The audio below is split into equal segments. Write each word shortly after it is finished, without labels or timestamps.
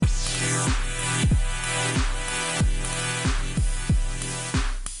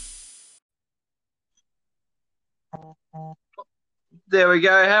There we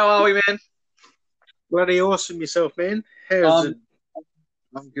go. How are we, man? Bloody awesome yourself, man. How's it? Um,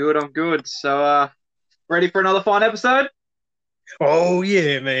 I'm good. I'm good. Ready for another fun episode? Oh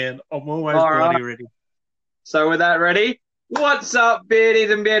yeah, man. I'm always All bloody right. ready. So with that ready, what's up,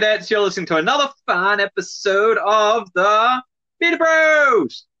 beardies and beardettes? You're listening to another fun episode of the Beardy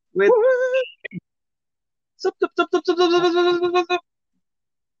Bros with. Woo! Sup, sup, sup, sup, sup, sup, sup, sup, sup, sup, sup.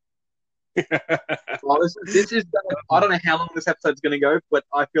 Well, this is I don't know how long this episode's gonna go, but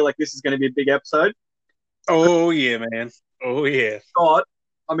I feel like this is gonna be a big episode. Oh yeah, man. Oh yeah. God,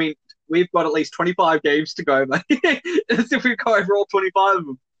 I mean, we've got at least 25 games to go, mate. As if we go over all 25 of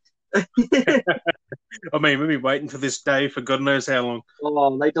them. I mean, we've been waiting for this day for God knows how long.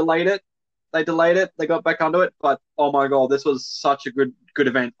 Oh, they delayed it. They delayed it. They got back onto it. But oh my god, this was such a good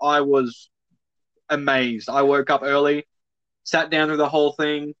event. I was amazed. I woke up early, sat down through the whole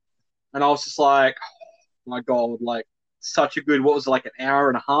thing, and I was just like, oh my god, like such a good. What was it, like an hour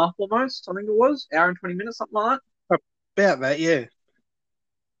and a half almost? I think it was hour and 20 minutes, something like that. About that, yeah.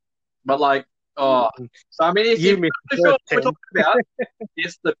 But like, oh, so I mean, if You you're missed not the sure first what we're 10. talking about,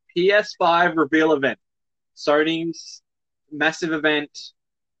 it's the PS5 reveal event. Sony's massive event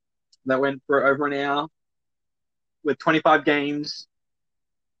that went for over an hour with 25 games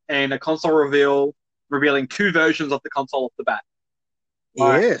and a console reveal revealing two versions of the console off the bat.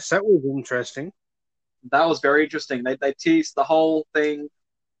 Like Yes, that was interesting. that was very interesting. They teased the whole thing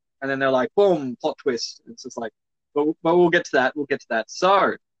and then they're like, boom, plot twist. It's just like, but we'll get to that. We'll get to that.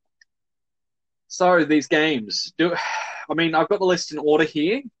 So these games do. I mean, I've got the list in order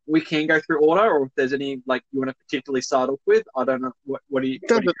here. We can go through order, or if there's any like you want to particularly start off with. I don't know. What do you?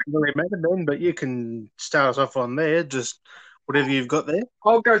 What do Doesn't you really matter, man, but you can start us off on there, just whatever you've got there.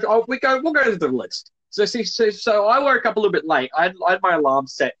 I'll go. We'll go to the list. So I woke up a little bit late. I had my alarm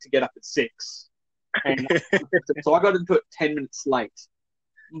set to get up at 6, and so I got into it 10 minutes late.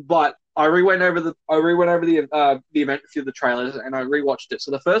 But I rewent over the event through the trailers, and I rewatched it.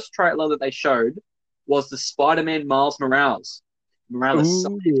 So the first trailer that they showed was the Spider-Man Miles Morales.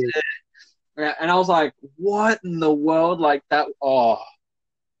 Ooh, yeah. Yeah, and I was like, what in the world? Like that. Oh,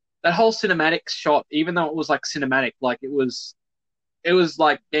 that whole cinematic shot, even though it was like cinematic, like it was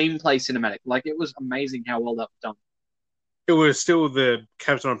like gameplay cinematic. Like it was amazing how well that was done. It was still the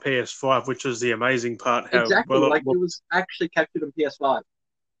captain on PS5, which was the amazing part, how Exactly, well it like looked. it was actually captured on PS5.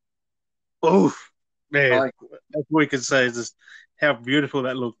 Oh, man. Like, That's what we could say is just how beautiful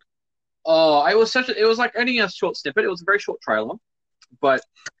that looked. oh, it was like only a short snippet. It was a very short trailer, but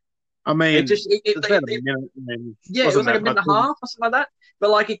I it mean, just, it's about a minute. I mean, yeah, it was wasn't like a that minute much. and a half or something like that. But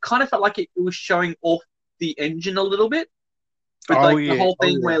like, it kind of felt like it was showing off the engine a little bit with Oh like the yeah, whole oh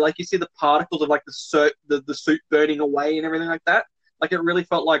thing yeah. where like you see the particles of like the suit burning away and everything like that. Like it really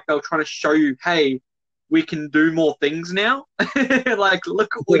felt like they were trying to show you, hey, we can do more things now. Like, look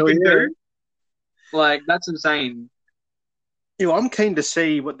what we Hell can yeah. do. Like that's insane. You know, I'm keen to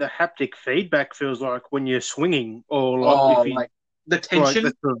see what the haptic feedback feels like when you're swinging, or like Oh, if you like the like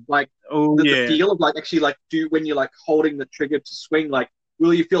tension, the like oh the yeah, feel of like actually like do when you're like holding the trigger to swing, like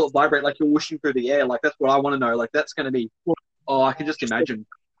will you feel it vibrate like you're whooshing through the air? Like that's what I want to know. Like that's gonna be, well, oh, I can just imagine.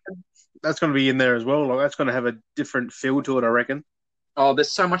 that's going to be in there as well. Like that's going to have a different feel to it, I reckon. Oh,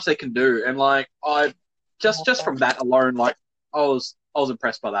 there's so much they can do, and like I just from that alone, like I was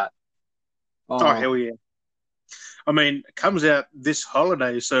impressed by that. Oh Oh hell yeah! I mean, it comes out this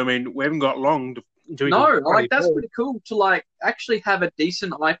holiday, so I mean, we haven't got long until we no, can like bloody that's play. pretty cool to like actually have a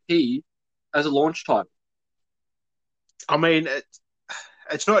decent IP as a launch title. I mean,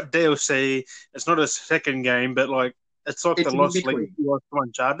 it's not DLC, it's not a second game, but like it's like the It's in Lost Legacy between. was from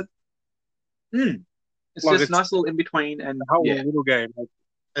Uncharted. Hmm. It's Like just it's nice little in between, a and yeah, whole little game. Like,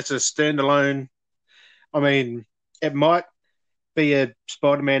 it's a standalone. I mean, it might be a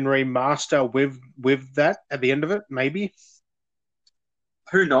Spider-Man remaster with that at the end of it, maybe.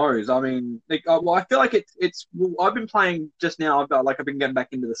 who knows? I mean, like, well, I feel like it's. Well, I've been playing just now. I've been getting back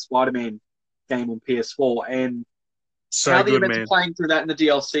into the Spider-Man game on PS4, and how So the good, events are man. playing through that in the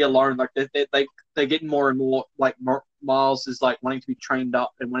DLC alone, like they're getting more and more. Like Miles is like wanting to be trained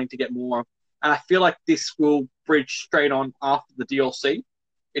up and wanting to get more, and I feel like this will bridge straight on after the DLC.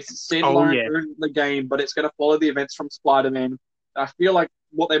 It's a Oh standalone yeah. in the game, but it's going to follow the events from Spider-Man. I feel like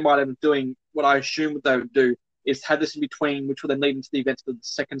what they might end up doing, what I assume what they would do, is have this in between, which will then lead into the events of the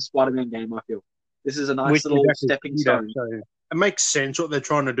second Spider-Man game. I feel this is a nice Which is little actually stepping Peter, stone. so it makes sense what they're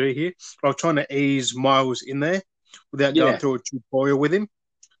trying to do here. Like trying to ease Miles in there without going Yeah, through a tutorial with him.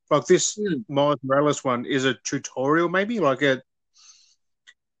 Like this mm, Miles Morales one is a tutorial, maybe like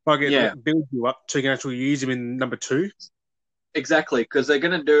yeah, it builds you up so you can actually use him in number two. exactly. Because they're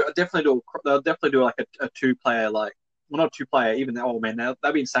going to they'll definitely do like a two-player like well, not 2-player, even oh man,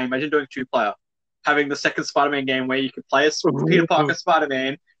 that'd be insane. Imagine doing 2-player, having the second Spider-Man game where you could play as Peter Parker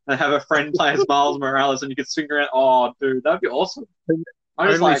Spider-Man and have a friend play as Miles Morales, and you could swing around. Oh, dude, that'd be awesome. I'm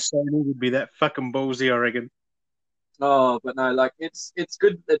just Only like, Sony would be that fucking ballsy, I reckon. oh, but no, like it's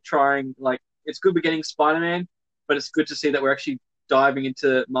good they're trying. Like it's good we're getting Spider-Man, but it's good to see that we're actually diving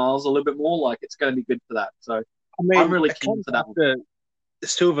into Miles a little bit more. Like it's going to be good for that. So I mean, I'm really it keen comes for that one. after the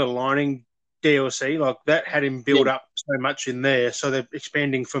Silver Lining DLC, like that had him build up so much in there, so they're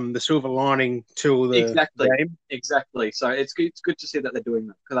expanding from the Silver Lining to the game. Exactly. So it's good to see that they're doing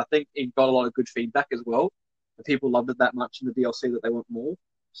that because I think it got a lot of good feedback as well. The people loved it that much in the DLC that they want more.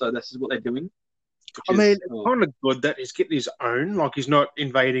 So this is what they're doing. I mean, it's kind of good that he's getting his own. Like he's not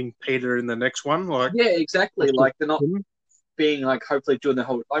invading Peter in the next one. Like yeah, exactly. Like they're not being like hopefully doing the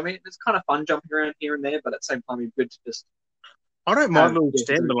whole. I mean, it's kind of fun jumping around here and there, but at the same time, it's good to just. I don't mind little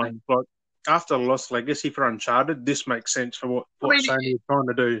standalone, but after Lost Legacy for Uncharted, this makes sense for what Sony is trying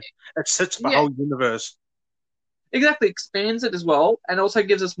to do. It sets the whole universe. Exactly, expands it as well, and also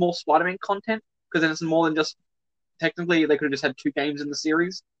gives us more Spider-Man content because then it's more than just. Technically, they could have just had 2 games in the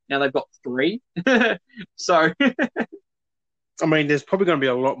series. Now they've got 3. So. I mean, there's probably going to be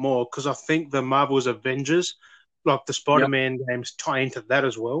a lot more because I think the Marvel's Avengers, like the Spider-Man games, tie into that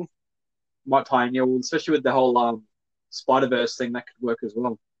as well. Might tie in, yeah, well, especially with the whole Spider-Verse thing, that could work as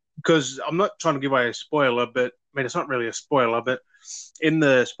well. Because I'm not trying to give away a spoiler, but I mean, it's not really a spoiler, but in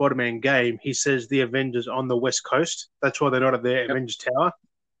the Spider-Man game, he says the Avengers on the West Coast. That's why they're not at the Avengers Tower.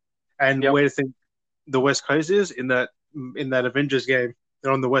 And where do you think the West Coast is in that Avengers game?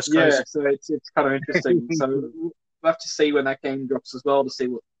 They're on the West Coast. Yeah, so it's kind of interesting. So we'll have to see when that game drops as well to see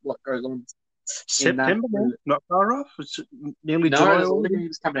what goes on. September, man. Not far off. It's nearly July. No, all the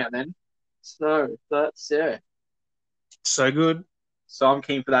games coming out then. So that's so good. So I'm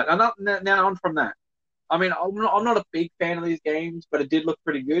keen for that. And now on from that. I mean, I'm not a big fan of these games, but it did look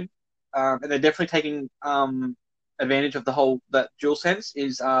pretty good. And they're definitely taking advantage of that DualSense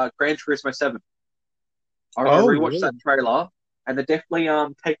is Gran Turismo 7. I rewatched that trailer, and they're definitely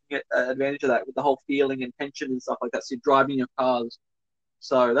taking advantage of that with the whole feeling and tension and stuff like that. So you're driving your cars.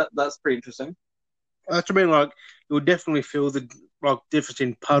 So that's pretty interesting. That's what I mean. Like, you'll definitely feel the difference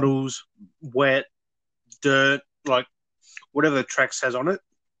in puddles, wet, dirt, like whatever the tracks has on it.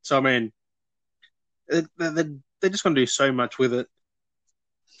 So I mean, they're just going to do so much with it.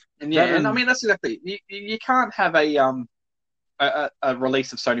 And and I mean that's exactly you can't have a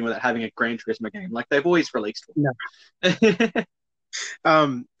release of Sony without having a Gran Turismo game. Like they've always released one.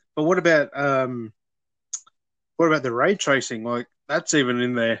 No. But what about the ray tracing? Like that's even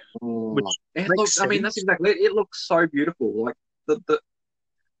in there. I mean, that's exactly it. It looks so beautiful. Like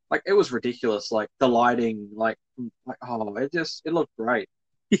like it was ridiculous. Like the lighting, it looked great.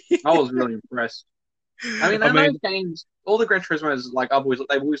 I was really impressed. I mean, those games, all the Gran Turismos,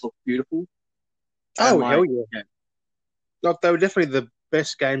 they've always looked beautiful. Oh, hell yeah. Like, they were definitely the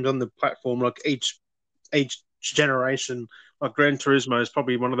best games on the platform. Like each generation, like Gran Turismo is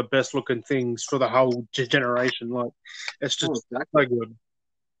probably one of the best looking things for the whole generation. Like it's just so good.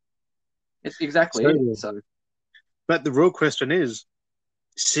 It's exactly it. So, but the real question is,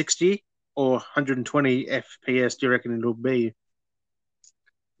 60 or 120 FPS? Do you reckon it'll be?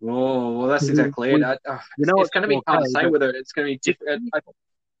 Oh, well, that's exactly it. It's going to be hard to say whether it's going to be different.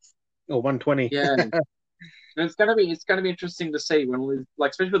 Or 120. Yeah. It's going to be interesting to see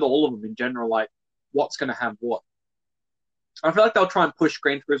especially with all of them in general, like what's going to have what. I feel like they'll try and push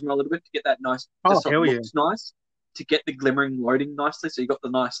Gran Turismo a little bit to get that nice. Looks nice to get the glimmering loading nicely. So you got the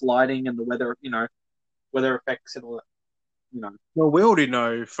nice lighting and the weather, weather effects and all that. Well, we already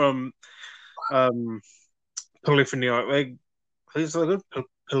know from Polyphony.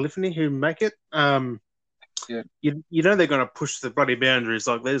 Polyphony who make it. You know they're going to push the bloody boundaries.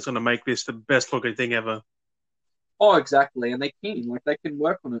 Like they're just going to make this the best looking thing ever. Oh, exactly, and they can. Like they can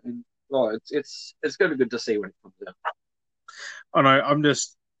work on it, and it's going to be good to see when it comes out. I know.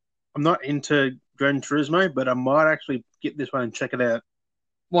 I'm not into Gran Turismo, but I might actually get this one and check it out.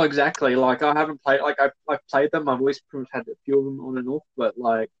 Well, exactly. Like I haven't played. Like I've played them. I've always pretty much had a few of them on and off, but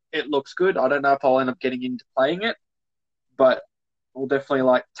like it looks good. I don't know if I'll end up getting into playing it, but I'll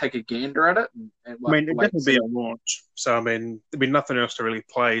definitely take a gander at it. And I mean, it'd definitely be a launch. So I mean, there'd be nothing else to really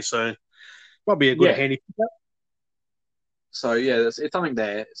play. So might be a good handy pickup. So yeah, it's something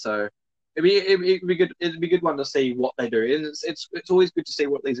there. So it'd be good. It'd be a good one to see what they do. And it's always good to see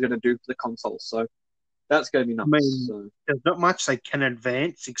what they're going to do for the console. So that's going to be nice. I mean, there's not much they can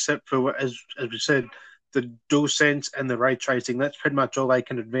advance except for as we said, the DualSense and the ray tracing. That's pretty much all they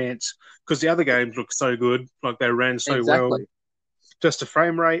can advance because the other games look so good. Like they ran so well. Just a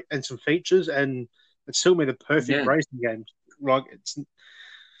frame rate and some features, and it's still made the perfect racing game. Like it's,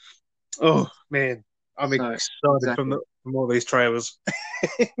 oh man, I'm excited from all these trailers.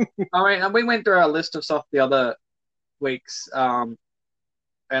 I mean, and we went through our list of stuff the other weeks, and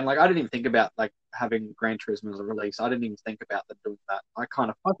like I didn't even think about like having Gran Turismo as a release. I didn't even think about them doing that. I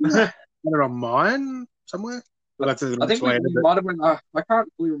kind of had it on mine somewhere. I think we might have been. I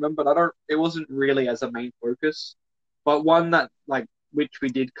can't really remember. But it wasn't really as a main focus, but one that like which we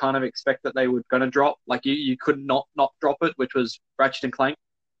did kind of expect that they were going to drop. Like you could not drop it, which was Ratchet and Clank.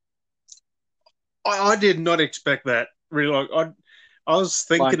 I did not expect that. Really, like I was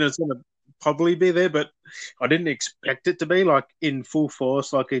thinking it's going to probably be there, but I didn't expect it to be like in full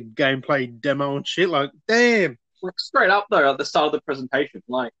force, like a gameplay demo and shit. Like, damn. Like straight up though, at the start of the presentation,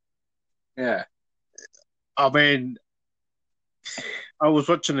 like, yeah. I mean, I was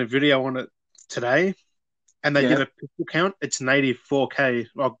watching a video on it today, and they did a pixel count. It's native 4K.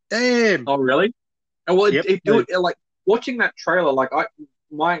 Like, damn. Oh, really? And well, like watching that trailer. Like,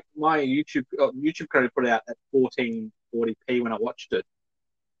 my YouTube credit put it out at 1440p when I watched it,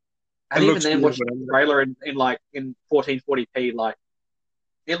 and even then watching the trailer in 1440p, like,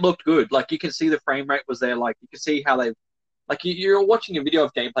 it looked good. Like, you can see the frame rate was there. Like, you can see how they've, like, you're watching a video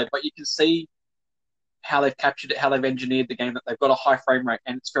of gameplay, but you can see how they've captured it, how they've engineered the game, that they've got a high frame rate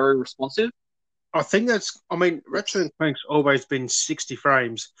and it's very responsive. I think Ratchet and Clank's always been 60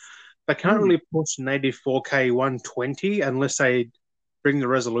 frames. They can't really push native 4K 120 unless they bring the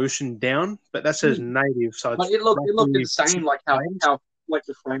resolution down, but that says native, so but it looked insane, like how like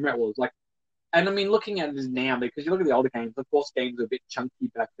the frame rate was. Like, and I mean, looking at it now, because you look at the older games, of course, games were a bit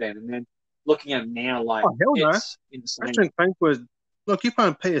chunky back then, and then looking at it now, like, it's insane. Ratchet and Clank was, look, you play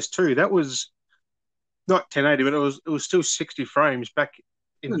on PS2, that was not 1080, but it was still 60 frames back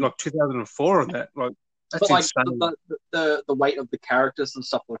in like 2004 on that. Like, that's insane. Like the weight of the characters and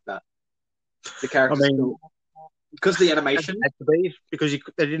stuff like that. The characters, because the animation had to be, because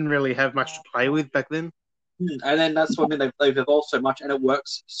they didn't really have much to play with back then. And then that's what I mean. They've evolved so much, and it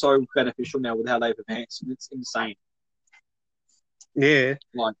works so beneficial now with how they've advanced. It's insane. Yeah,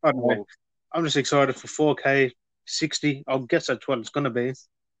 like, I don't know. I'm just excited for 4K 60. I guess that's what it's going to be.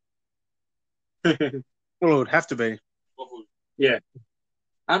 Well, it would have to be. Yeah,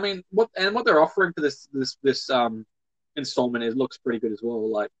 I mean, what they're offering for this installment looks pretty good as well.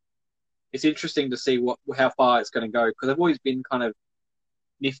 Like, it's interesting to see how far it's going to go, because they've always been kind of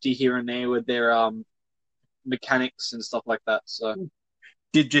nifty here and there with their mechanics and stuff like that. So,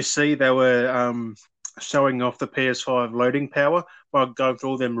 did you see they were showing off the PS5 loading power by going through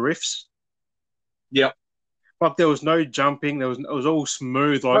all them rifts? Yep. Like, there was no jumping. It was all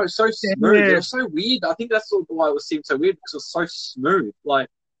smooth. Like, it was so smooth. Yeah. It was so weird. I think that's why it seemed so weird, because it was so smooth. Like,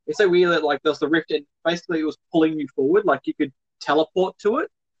 it's so weird that, like, there's the rift, and basically it was pulling you forward. Like, you could teleport to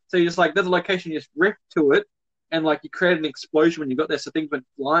it. So you just, like, there's a location, you just rift to it, and, like, you create an explosion when you got there, so things went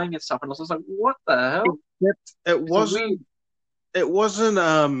flying and stuff. And I was just like, what the hell? It wasn't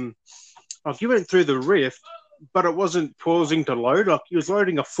like, you went through the rift, but it wasn't pausing to load. Like, he was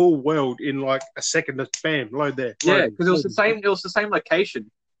loading a full world in like a second. Bam, load there. Yeah, because it was the same. It was the same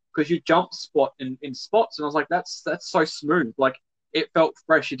location, because you jump spot in spots, and I was like, that's so smooth. Like, it felt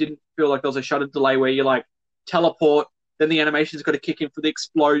fresh. It didn't feel like there was a shutter delay where you like teleport, then the animation's got to kick in for the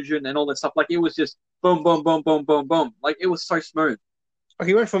explosion and all that stuff. Like, it was just boom, boom, boom, boom, boom, boom. Like, it was so smooth. Like,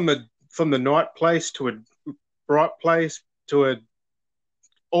 he went from the night place to a bright place to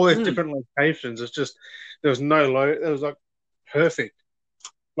all these different locations. It's just, there was no load. It was like perfect.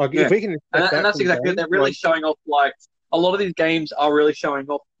 Like, if we can, and that's exactly it. They're really showing off. Like, a lot of these games are really showing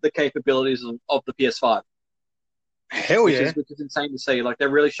off the capabilities of the PS5. Hell yeah, which is insane to see. Like, they're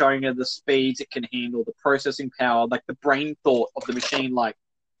really showing the speeds it can handle, the processing power, like the brain thought of the machine. Like,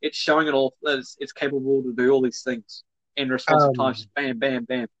 it's showing it all. It's capable to do all these things in responsive times. Just bam, bam,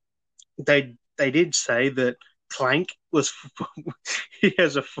 bam. They did say that Clank he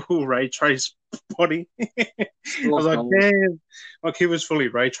has a full ray trace body. I was like, damn, like, he was fully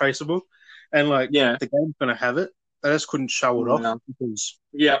ray traceable, and like, the game's gonna have it. They just couldn't show it off because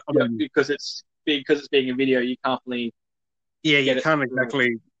because it's being a video, you can't really you can't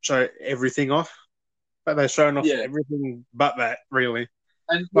exactly show everything off, but they're showing off everything but that, really.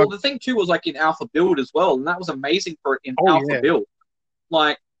 And well, the thing too was, like, in alpha build as well, and that was amazing for it in alpha build.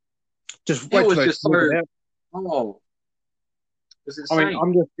 Like, just wait, it was just so. Oh, it was insane. I mean,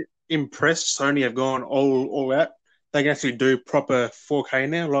 I'm just impressed. Sony have gone all out. They can actually do proper 4K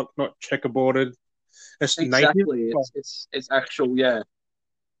now, like, not checkerboarded. It's exactly. Native. It's actual. Yeah.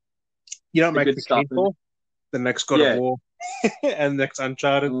 You don't make the key for the next God of War and next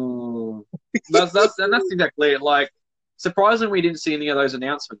Uncharted. That's exactly it. Like, surprisingly, we didn't see any of those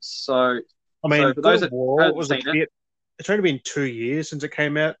announcements. So I So mean, for God those of that War haven't was a seen it, bit. It's only been 2 years since it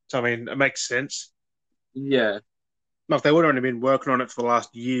came out, so I mean, it makes sense. yeah, Like they would have only been working on it for the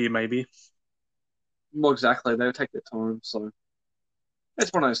last year, maybe. well, exactly. They'll take their time. So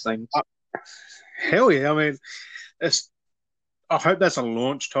it's one of those things. Uh, Hell yeah! I mean, it's. I hope that's a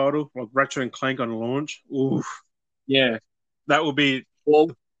launch title, like Ratchet and Clank on launch. Oof, Yeah. that would be.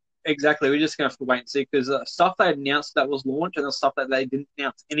 Well, exactly. We're just gonna have to wait and see because stuff they announced that was launched and the stuff that they didn't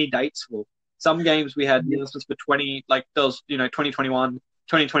announce any dates for. Some games we had announcements for 20, like there was 2021,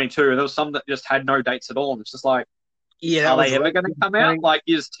 2022. There was some that just had no dates at all. And it's just like, Yeah, that are was they ever Ratchet going to and come out? Clank. Like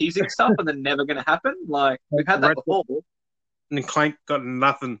you're just teasing stuff and then never going to happen. Like we've had that Ratchet before. and Clank got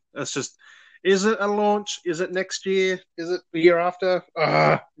nothing. It's just. Is it a launch? Is it next year? Is it the year after?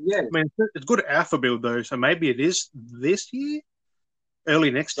 Yeah. I mean, it's good alpha build though, so maybe it is this year,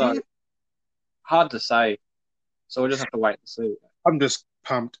 early next So year. hard to say. So we'll just have to wait and see. I'm just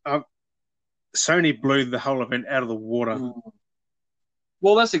pumped. Sony blew the whole event out of the water.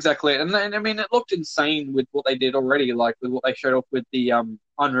 Well, that's exactly it. And I mean, it looked insane with what they did already, like with what they showed off with the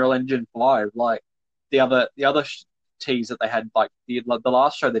Unreal Engine 5, like the other tease that they had, like the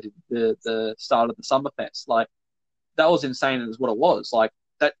last show they did, the start of the Summerfest, like that was insane as what it was. Like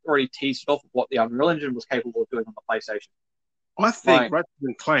that already teased off what the Unreal Engine was capable of doing on the PlayStation. I think Like, Ratchet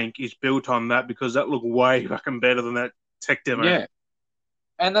and Clank is built on that because that looked way fucking better than that tech demo. yeah,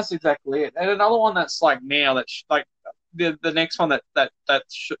 and that's exactly it. And another one that's like now that's like the next one that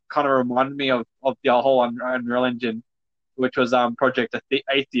kind of reminded me of the whole Unreal Engine, which was Project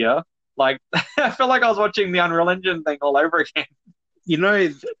Athia. Like I felt like I was watching the Unreal Engine thing all over again. You know,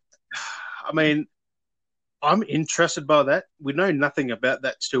 I mean, I'm interested by that. We know nothing about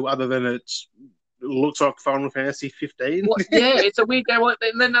that still, other than it looks like Final Fantasy 15. Well, yeah, it's a weird game. And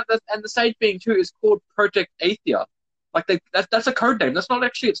then and the stage being too is called Project Athia. Like that's a code name. That's not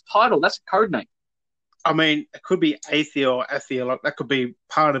actually its title. That's a code name. I mean, it could be Athia or Athia, like that could be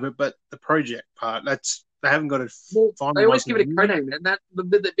part of it, but the project part, that's they haven't got it Well, finalized. they always give it a code name, and that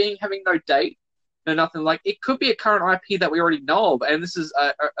with it being having no date, no nothing. Like it could be a current IP that we already know of, and this is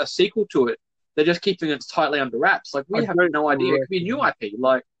a sequel to it. They're just keeping it tightly under wraps. Like we have no idea. It could be a new IP.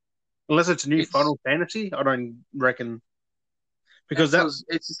 Like unless it's a new Final Fantasy, I don't reckon because it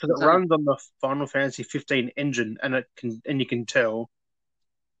runs on the Final Fantasy 15 engine, and you can tell.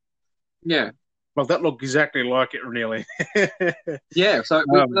 Yeah. Well, that looked exactly like it, really. Yeah, so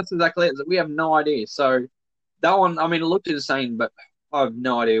that's exactly it. We have no idea. So that one, I mean, it looked insane, but I have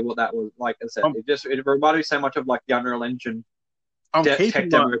no idea what that was. Like I said, it reminded me so much of like the Unreal Engine tech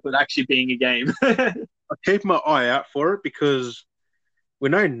demo, but actually being a game. I keep my eye out for it because we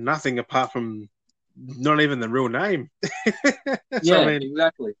know nothing apart from not even the real name.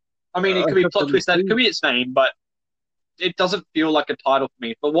 Exactly. I mean, it could be plot twist. That could be its name, but it doesn't feel like a title for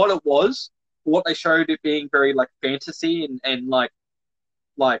me. But what it was, what they showed it being very like fantasy and like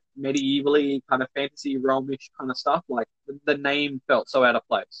medievally kind of fantasy realmish kind of stuff. Like the name felt so out of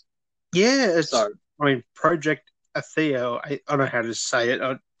place. Yeah, I mean, Project Athia. I don't know how to say it.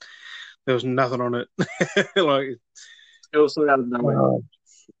 There was nothing on it. Like it was sort of out of nowhere.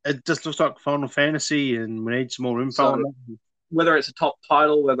 It just looks like Final Fantasy, and we need some more info on that. Whether it's a top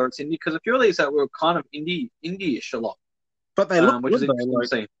title, whether it's indie, because a few of these that were kind of indie-ish a lot. But they look which good, is interesting to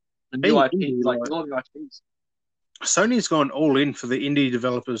see. And new IPs, like a lot of new IPs. Sony's gone all in for the indie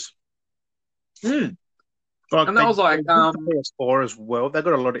developers. And that was like PS4 as well. They've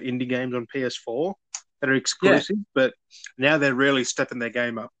got a lot of indie games on PS4 that are exclusive, but now they're really stepping their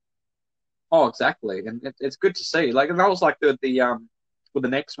game up. Oh, exactly, and it's good to see. Like, and that was like the with the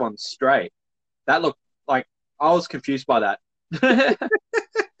next one, Stray. That looked like I was confused by that. It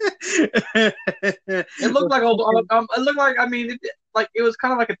looked like I mean, it was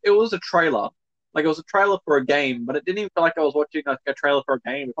kind of like it was a trailer. Like it was a trailer for a game, but it didn't even feel like I was watching a trailer for a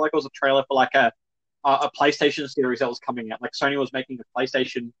game. It felt like it was a trailer for like a PlayStation series that was coming out. Like Sony was making a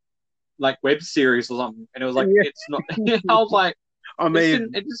PlayStation like web series or something, and it was like it's not. I was like, I mean,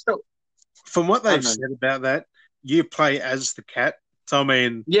 it just felt. From what they've said about that, you play as the cat. So I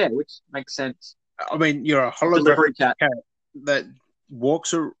mean, yeah, which makes sense. I mean, you're a holographic cat that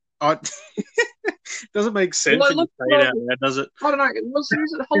walks around. Doesn't make sense when you say it out there, does it? I don't know. Was it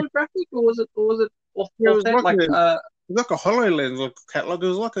holographic or was it like a HoloLens cat? Like it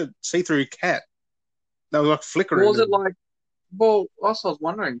was like a see-through cat that was like flickering. Was it like? Well, also I was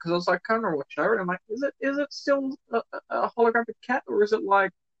wondering because I was like, kind of watching over it. I'm like, is it still a holographic cat or is it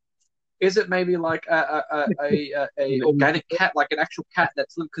like? Is it maybe like a organic cat, like an actual cat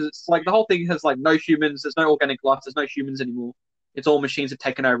that's because it's like the whole thing has like no humans, there's no organic life, there's no humans anymore. It's all machines have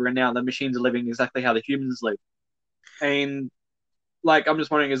taken over, and now the machines are living exactly how the humans live. And like I'm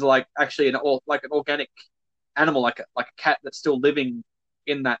just wondering, is it like actually like an organic animal, like a cat that's still living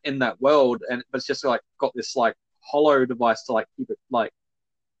in that world, and but it's just like got this like hollow device to like keep it like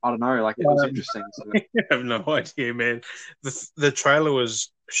I don't know, like it was interesting. So. I have no idea, man. The trailer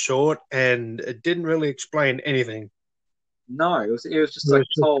was short and it didn't really explain anything. No, it was just It like was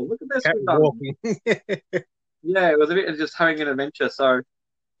just oh look at this cat we've done. walking. Yeah, it was a bit of just having an adventure. So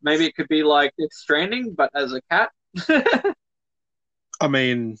maybe it could be like Death Stranding, but as a cat. I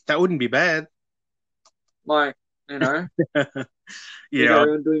mean, that wouldn't be bad. Like, you know, you Yeah,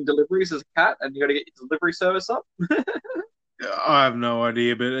 go and doing deliveries as a cat, and you got to get your delivery service up. I have no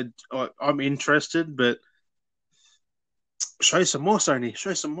idea, but I'm interested. But show some more, Sony.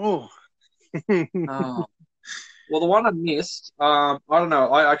 Show some more. Oh. Well, the one I missed, I don't know.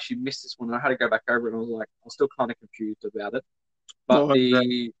 I actually missed this one. I had to go back over it, and I was like, I was still kind of confused about it. But What was that?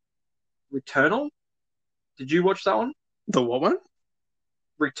 the Returnal, did you watch that one? The what one?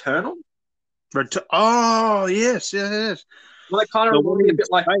 Returnal? Oh, yes, yes, yes. Well, it kind of The reminded one me a in bit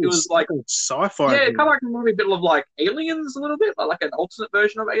like it was space, like like a sci-fi. yeah, it kind thing. of like reminded me a bit of like Aliens a little bit, like an alternate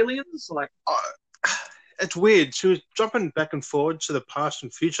version of Aliens. Like It's weird. She was jumping back and forward to the past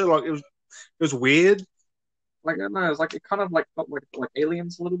and future. Like it was weird. I don't know, it was like it kind of like felt like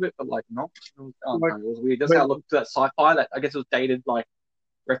Aliens a little bit, but like not. I don't Like, know, it was weird. Just but how it looked to that sci-fi. That I guess it was dated like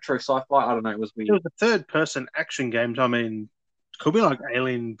retro sci-fi. I don't know, it was it weird. was a third-person action games. I mean, could be like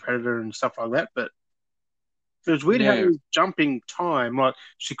Alien, Predator, and stuff like that. But it was weird how Yeah, he was jumping time. Like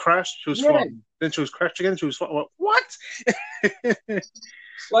she crashed, she was yeah. flying. Then she was crashed again. She was flying. Like, what?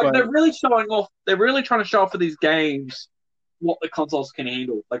 Like But they're really showing off. They're really trying to show off for these games what the consoles can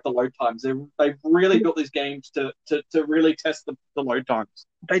handle, like the load times. They've really built these games to really test the load times.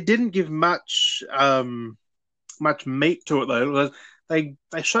 they didn't give much meat to it though. They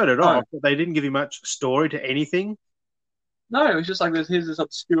showed it No, off, but they didn't give you much story to anything. no, it was just like here's this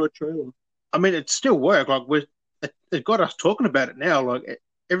obscure trailer. I mean, it still worked. Like it got us talking about it now. Like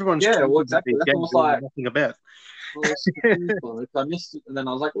everyone's Yeah, talking well, about exactly. these That's games almost we know like nothing about. I was confused by it. I missed it, and then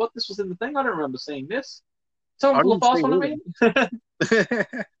I was like, "What? This was in the thing? I don't remember seeing this." I Someone pull a didn't see fast one at me.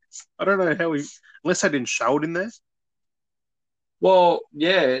 it. I don't know how we, unless they didn't show it in there. Well,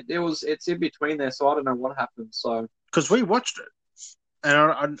 yeah, it was. It's in between there, so I don't know what happened. So Because we watched it, and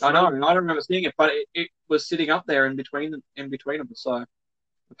I know, and I don't remember seeing it, but it was sitting up there in between them. So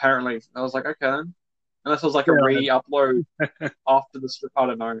apparently, I was like, okay then. Unless it was like a yeah, re-upload after the strip. I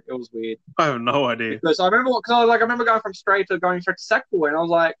don't know. It was weird I have no idea. because I remember going from straight to Sackboy, and I was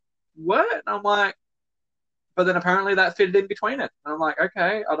like, what? And I'm like, but then apparently that fitted in between it. And I'm like,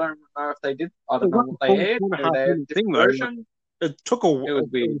 okay, I don't know if they did. I It don't know wasn't what they a aired. full Maybe 2.5 they had a minute thing different though. Like, version. it took It was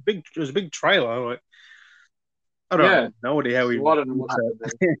weird. it was a big trailer. Like I don't Yeah. have no idea how we So I don't know what happened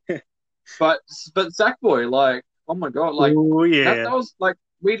there. But Sackboy, like, oh my god, like Oh that yeah, that was like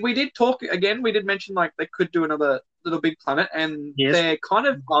we did talk again. We did mention like they could do another Little Big Planet, and yes. they kind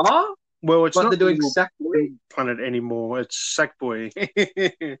of are, Well, it's but not they're doing Little Sackboy. Big Planet anymore. It's Sackboy.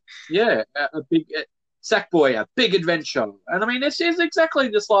 Yeah, a big Sackboy, a big adventure. And I mean, it's exactly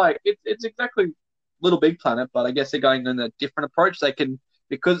just like it's exactly Little Big Planet, but I guess they're going in a different approach. They can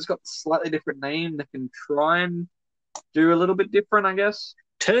because it's got a slightly different name. They can try and do a little bit different, I guess.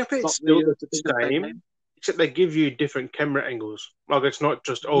 Technically, It's it's not still the, the to think of the same same, name. except they give you different camera angles. Like it's not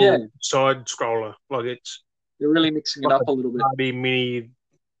just Yeah, side scroller. Like it's they're really mixing it like up a little bit. party mini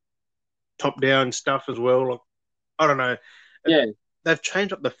top down stuff as well. Like I don't know. Yeah, They've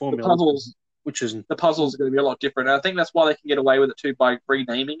changed up the the formula, puzzles which isn't. the puzzles are going to be a lot different. And I think that's why they can get away with it too by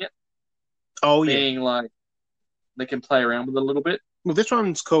renaming it, Oh yeah. being like they can play around with it a little bit. Well, this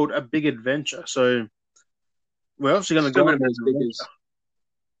one's called A Big Adventure. So we're obviously going to Still go going on to be an as big adventure. as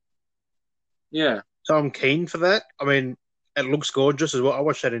yeah. So I'm keen for that. I mean, it looks gorgeous as well. I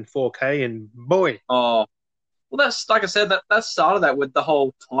watched that in 4K, and boy, Oh, well, that's like I said. That started that with the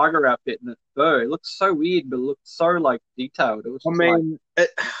whole tiger outfit and the fur. It looked so weird, but it looked so like detailed. It was I just like mean,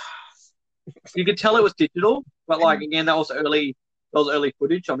 you could tell it was digital, but like again, that was early. That was early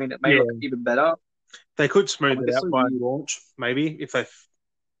footage. I mean, it made it yeah, look even better. they could smooth Like it it's out so by weird. launch, maybe if they.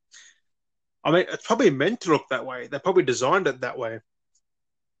 I mean, it's probably meant to look that way. They probably designed it that way.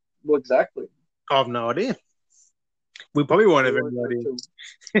 Well, exactly. I have no idea. We probably won't They have weren't going to.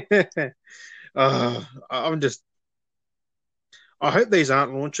 any idea. I'm just. I hope these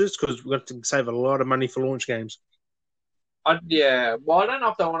aren't launches because we've got to save a lot of money for launch games. Yeah. Well, I don't know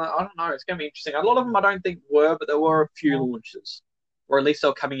if they want to. I don't know. It's going to be interesting. A lot of them I don't think were, but there were a few launches, or at least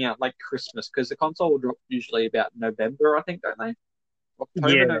they're coming out like Christmas because the console will drop usually about November, I think, don't they?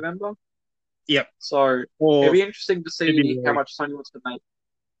 October, Yeah. November. Yep. So it'll Or be interesting to see February. how much Sony wants to make.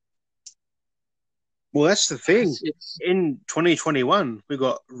 Well, that's the thing. It's In 2021, we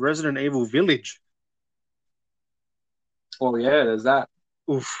got Resident Evil Village. well, yeah, there's that.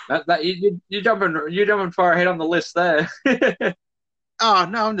 Oof. That you jumping far ahead on the list there. Oh,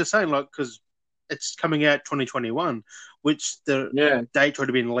 no, I'm just saying, like, because it's coming out 2021, which the Yeah, date would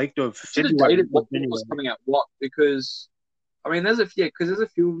have been leaked of should have February. dated what was coming out what because I mean there's a few of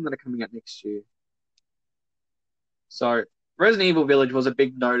them that are coming out next year. So Resident Evil Village was a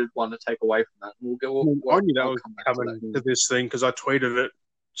big noted one to take away from that. I knew that I'll was come back coming to to that. this thing because I tweeted it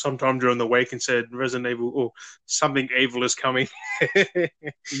sometime during the week and said Resident Evil or something evil is coming.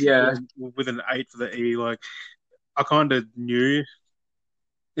 Yeah. With an 8 for the E. Like, I kind of knew.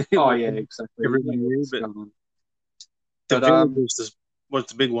 Oh yeah, exactly. Everyone Yeah, knew, what's but going on. the But Village was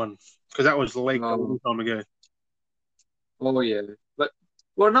the big one because that was leaked a long oh, time ago. oh yeah. But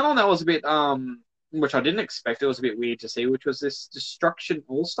well, another one that was a bit which I didn't expect. It was a bit weird to see, which was this Destruction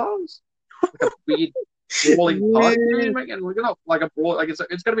All Stars, like a weird brawling party game. And we're gonna like a brawl like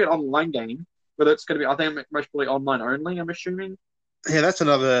it's gonna be an online game, but it's gonna be I think most probably online only. I'm assuming. Yeah, that's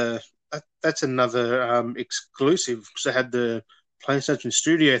another exclusive because I had the PlayStation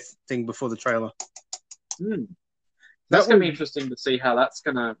Studio thing before the trailer. Hmm. That That's going to was be interesting to see how that's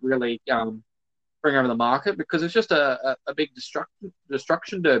going to really bring over the market because it's just a big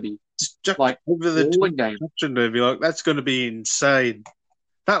destruction derby, just like over the brawling game. Destruction Derby. Like, that's going to be insane.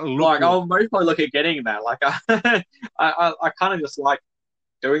 That look. Like I'll most probably look at getting that. Like I kind of just like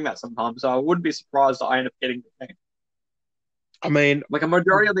doing that sometimes, so I wouldn't be surprised that I end up getting the game. I mean, Like a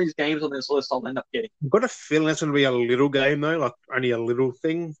majority of these games on this list, I'll end up getting. I've got a feeling that's going to be a little game though, like only a little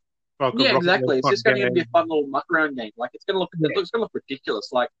thing, like a Yeah, Rocket League exactly. It's type just going to be a game. fun little muck around game. Like it's going to look, Yeah. it looks going to look ridiculous.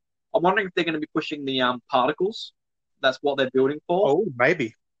 Like I'm wondering if they're going to be pushing the particles. That's what they're building for. Oh,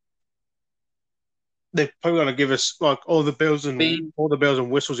 maybe they're probably going to give us like all the bells Being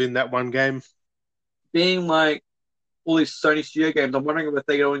and whistles in that one game. being like all these Sony Studio games, I'm wondering if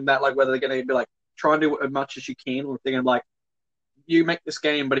they're doing that, like whether they're going to be like try and do as much as you can, or if they're going to be like you make this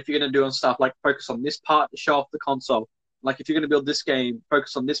game, but if you're going to do on stuff like focus on this part to show off the console. Like if you're going to build this game,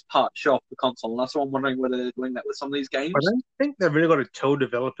 focus on this part to show off the console. And that's what I'm wondering whether they're doing that with some of these games. I don't think they've really got to tell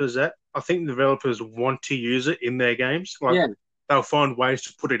developers that. I think developers want to use it in their games. Like, Yeah, they'll find ways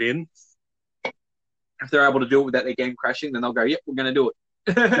to put it in. if they're able to do it without their game crashing, then they'll go, "Yep, we're going to do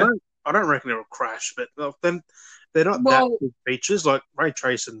I it." don't reckon it'll crash, but then they're not that Well, big features like ray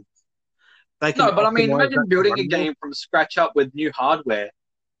tracing. They can no, but I mean, optimize imagine that to building a run well. game from scratch up with new hardware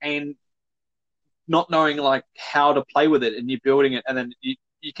and not knowing like how to play with it, and you're building it, and then you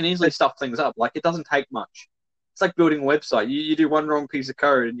can easily stuff things up. Like it doesn't take much. It's like building a website. You do one wrong piece of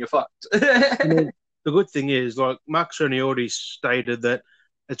code and you're fucked. I mean, the good thing is, like, Mark Cerny already stated that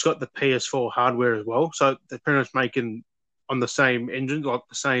it's got the PS4 hardware as well, so they're pretty much making on the same engine, like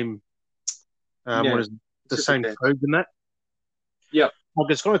the same Yeah, what is it? The just same like that. code in that. Yep.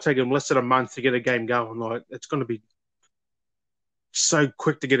 Like, it's going to take them less than a month to get a game going. Like, it's going to be so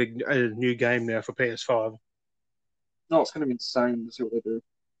quick to get a new game now for PS5. No, it's going to be insane to see what they do.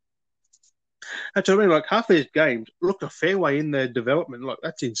 That's what I mean. Like, half these games look a fair way in their development. Like,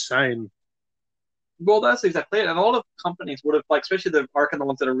 that's insane. Well, that's exactly it. And a lot of companies would have, like, especially I reckon the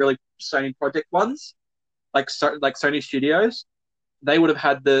ones that are really Sony project ones, like Sony Studios, they would have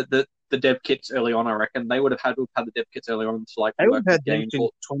had the dev kits early on. I reckon they would have had the dev kits early on to like They would work have with had them games. in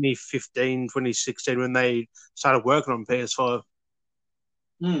 2015, 2016 when they started working on PS5.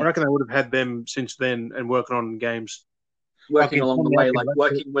 I reckon they would have had them since then and working on games. Working Like, along the way, like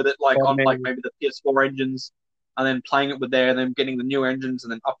working with it, like on like maybe the PS4 engines, and then playing it with there, and then getting the new engines,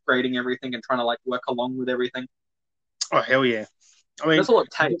 and then upgrading everything, and trying to like work along with everything. Oh, hell yeah! I mean, That's all it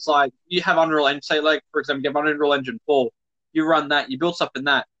takes. Like you have Unreal Engine, say like for example, you have Unreal Engine 4, you run that, you build stuff in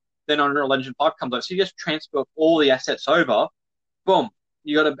that, then Unreal Engine 5 comes out, so you just transfer all the assets over, boom,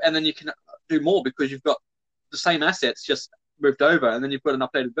 and then you can do more because you've got the same assets just moved over, and then you've got an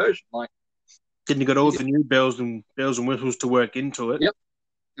updated version. Like then you got all the new bells and whistles to work into it. Yep.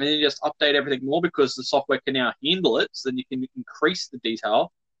 And then you just update everything more because the software can now handle it, so then you can increase the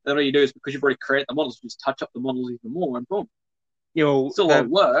detail. Then all you do is because you've already created the models, you just touch up the models even more, and boom. You know, Still a lot of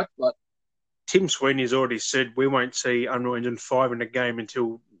work, but Tim Sweeney's already said we won't see Unreal Engine 5 in a game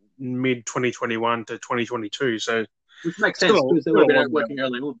until mid 2021 to 2022. So, which makes sense because they would have been working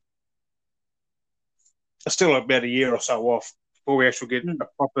early on. Still about a year or so off before we actually get a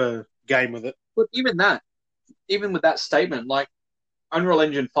proper game with it. But even with that statement, like Unreal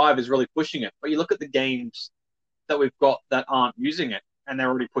Engine 5 is really pushing it. But you look at the games that we've got that aren't using it, and they're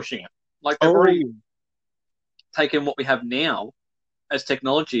already pushing it. Like they've already taken what we have now as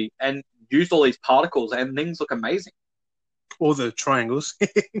technology and used all these particles, and things look amazing. All the triangles.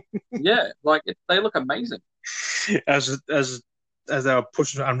 Yeah, like they look amazing. As they were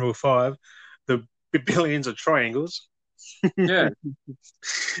pushing Unreal 5, the billions of triangles. Yeah,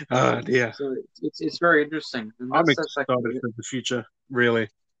 Oh dear. so it's very interesting, and I'm that's actually excited it. for the future, really.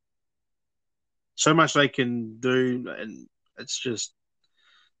 So much they can do, and it's just,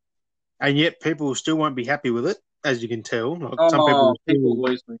 and yet people still won't be happy with it, as you can tell. Like some people Oh, people still,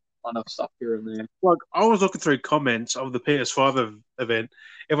 always make fun of stuff here and there. like I was looking through comments of the PS5 event.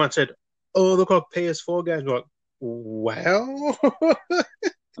 Everyone said, "Oh, look like PS4 games." Like, well,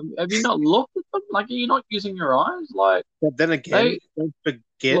 Have you not looked at them? Like, are you not using your eyes? Like, but then again, they don't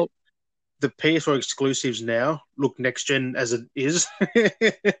forget look. the PS4 exclusives now look next gen as it is.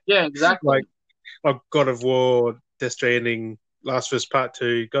 Yeah, exactly. like God of War, Death Stranding, Last of Us Part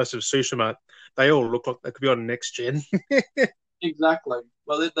 2, Ghost of Tsushima, they all look like they could be on next gen. Exactly.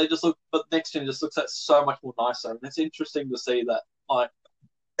 Well, they just look, but next gen just looks like so much more nicer, and it's interesting to see that. Like,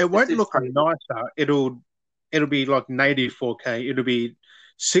 It won't it's look crazy. nicer. It'll be like native 4K. It'll be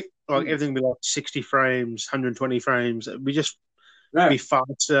like Mm. everything will be like 60 frames, 120 frames. It'll be just Yeah, be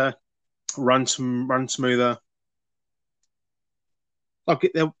faster, run smoother.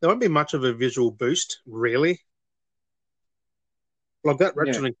 Like there won't be much of a visual boost, really. Like that yeah,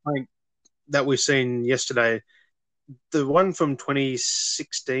 Ratchet and Clank that we've seen yesterday, the one from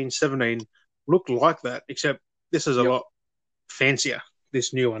 2016, 17 looked like that, except this is a yep, lot fancier,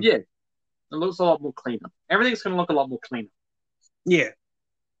 this new one. yeah. It looks a lot more cleaner. Everything's going to look a lot more cleaner Yeah.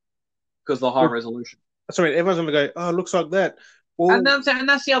 because of the high Look, resolution. sorry, everyone's going to go, oh, it looks like that. And Well,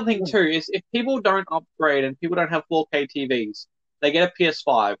 that's the other thing too is if people don't upgrade and people don't have 4K TVs, they get a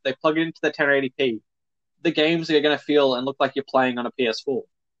PS5, they plug it into the 1080p. The games are going to feel and look like you're playing on a PS4.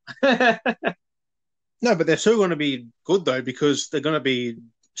 no, but they're still going to be good, though, because they're going to be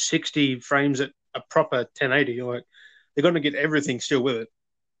 60 frames at a proper 1080. Like, they're going to get everything still with it.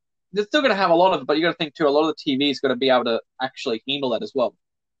 They're still going to have a lot of it, but you got to think too. A lot of the TV's got to be able to actually handle that as well.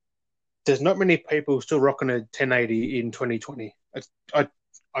 There's not many people still rocking a 1080 in 2020. I,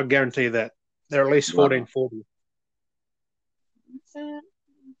 I guarantee that. They're at least Well, 1440.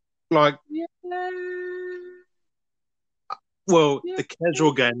 Like, yeah, well, yeah. the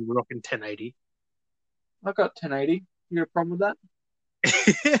casual game we're rocking 1080. I got 1080. You got a problem with that?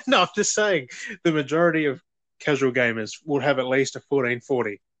 No, I'm just saying the majority of casual gamers will have at least a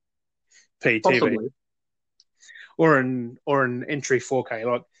 1440p TV Possibly. or an entry 4K.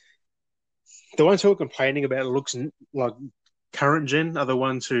 Like the ones who are complaining about it looks like current gen are the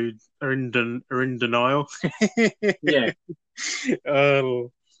ones who are in denial. Yeah.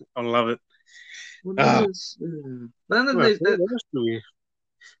 Oh, I love it. Well, Ah, but then what else do we?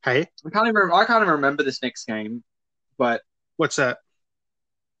 Hey, I can't even remember this next game. But what's that?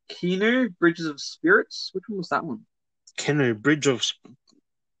 Kinu Bridges of Spirits. Which one was that one? Kenu Bridge of.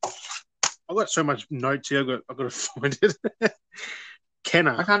 I've got so much notes here. I've got to find it. I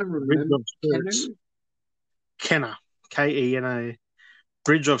Kenna can't even Bridge remember. of Spirits. Kenu? Kenna Kena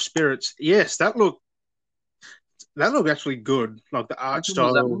Bridge of Spirits. Yes, that looked actually good. Like the art Which one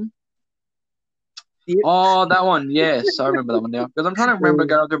was that style. one? Yeah, Oh, that one. Yes, I remember that one now. Because I'm trying to remember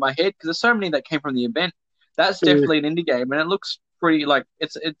going through my head because there's so many that came from the event. That's it definitely an indie game, and it looks pretty like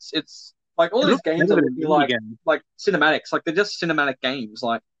it's like all these looks games better are than an looking indie game. like cinematics. Like they're just cinematic games.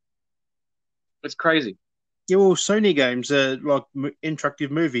 Like it's crazy. Yeah, well, Sony games are like interactive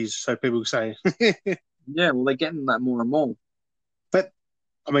movies, so people say. Yeah, well they're getting that more and more. But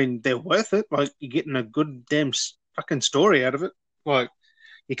I mean, they're worth it. Like you're getting a good damn fucking story out of it. Like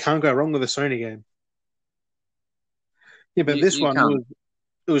you can't go wrong with a Sony game. Yeah, but this You one can't.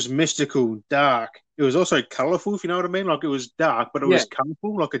 it was mystical, dark. It was also colorful, if you know what I mean. Like it was dark, but it Yeah. was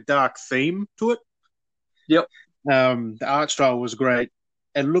colorful, like a dark theme to it. Yep. The art style was great.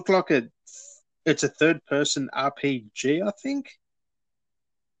 It looked like it's a third person RPG, I think.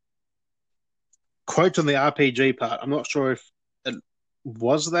 Quotes on the RPG part. I'm not sure if it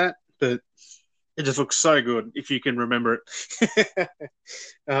was that, but it just looks so good if you can remember it.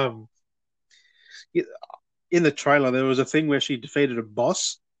 um, in the trailer, there was a thing where she defeated a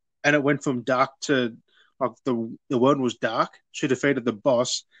boss, and it went from dark to like the world was dark. She defeated the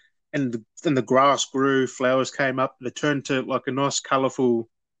boss, and then the grass grew, flowers came up, and it turned to like a nice, colorful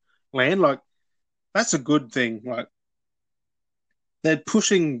land. Like that's a good thing. Like they're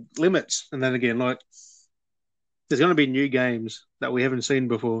pushing limits, and then again, like there's going to be new games that we haven't seen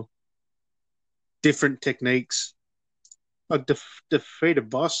before, different techniques. Like defeat a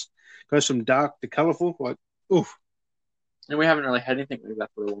boss goes from dark to colorful. Like, oof. And we haven't really had anything like that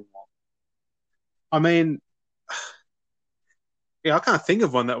for a long while. I mean, yeah, I can't think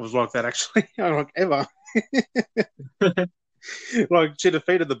of one that was like that actually. Like ever. Like she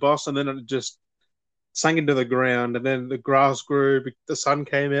defeated the boss, and then it just sank into the ground, and then the grass grew. The sun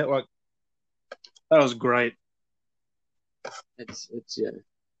came out. Like that was great. It's yeah.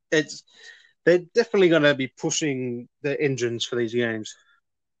 It's they're definitely going to be pushing the engines for these games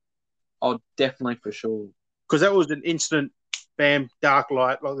Oh, definitely for sure. because that was an instant, bam, dark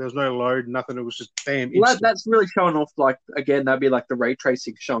light. Like there was no load, nothing. It was just bam, Well, instant. that's really showing off. Like again, that'd be like the ray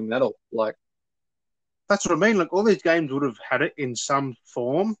tracing showing that off. Like That's what I mean. Like all these games would have had it in some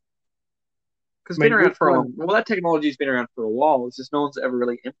form. because it's I been mean, around which for one? that technology's been around for a while. It's just no one's ever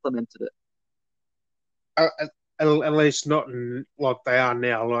really implemented it. At least not like they are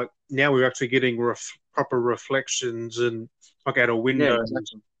now. Like now we're actually getting proper reflections and like out of Yeah, windows.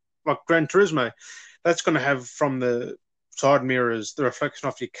 exactly. Like Gran Turismo, that's going to have from the side mirrors the reflection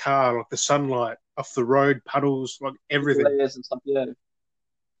off your car, like the sunlight off the road, puddles, like everything. Layers and stuff. Yeah,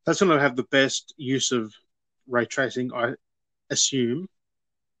 That's going to have the best use of ray tracing, I assume,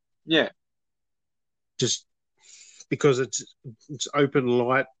 yeah. just because it's open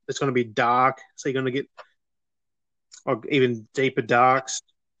light. It's going to be dark, so you're going to get like even deeper darks.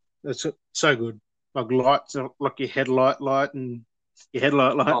 It's so good. Like lights, like your headlight light and your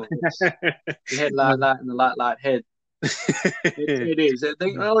headlight light. Oh, yes. The headlight light and the light head. It is.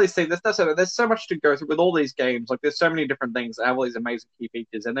 All these things. There's so much to go through with all these games. Like there's so many different things that have all these amazing key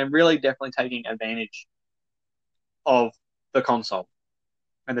features, and they're really definitely taking advantage of the console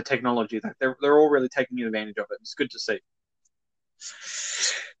and the technology. Like they're all really taking advantage of it. It's good to see.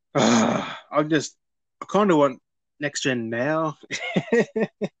 I kind of want next gen now.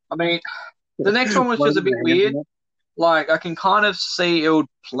 I mean, the next one was just a bit weird. Like I can kind of see it would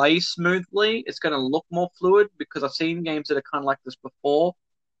play smoothly. It's going to look more fluid because I've seen games that are kind of like this before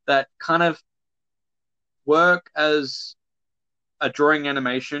that kind of work as a drawing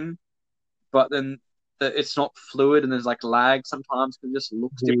animation, but then it's not fluid and there's like lag sometimes because it just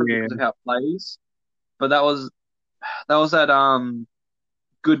looks different because of how it plays. But that was at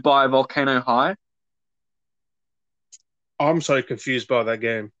Goodbye Volcano High. I'm so confused by that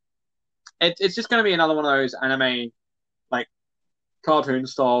game. It's just going to be another one of those anime like cartoon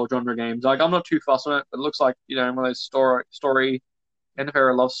style genre games. Like I'm not too fussed on it, but it looks like one of those story end of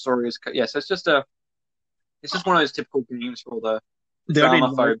era love stories. Yes, it's just one of those typical games for all the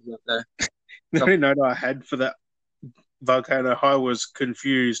drama phobes out there. The only note I had for that Volcano High was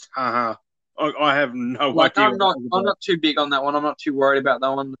confused. Haha. I have no idea. I'm not too big on that one. I'm not too worried about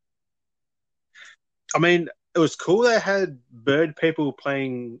that one. I mean, it was cool they had bird people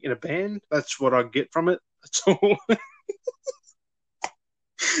playing in a band. That's what I get from it. That's all.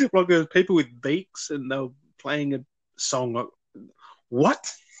 Like there was people with beaks and they were playing a song. Like,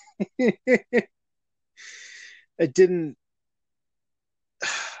 what? It didn't.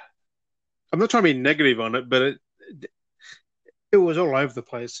 I'm not trying to be negative on it, but it was all over the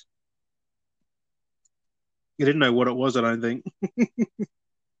place. You didn't know what it was, I don't think.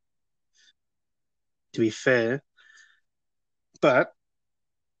 To be fair. But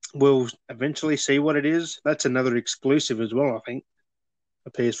we'll eventually see what it is. That's another exclusive as well, I think.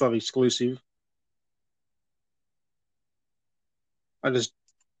 A PS5 exclusive. I'm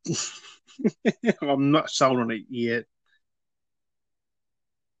not sold on it yet.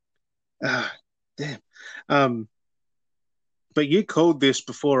 Damn. But you called this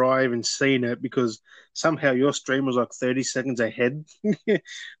before I even seen it because somehow your stream was like 30 seconds ahead.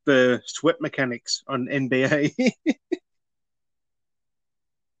 The sweat mechanics on NBA.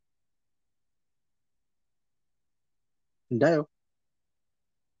 No.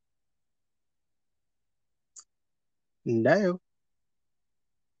 No.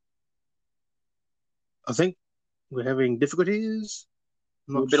 I think we're having difficulties.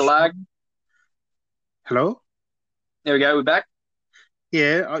 A bit of lag. Hello? There we go. We're back.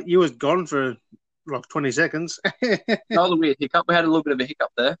 Yeah, you was gone for like 20 seconds. That was a weird hiccup. We had a little bit of a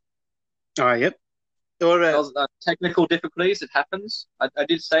hiccup there. Oh, yep. That was technical difficulties. It happens. I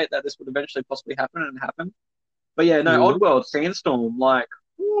did say that this would eventually possibly happen, and it happened. But yeah, no, Oddworld Sandstorm, like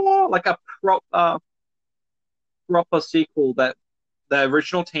a proper sequel that the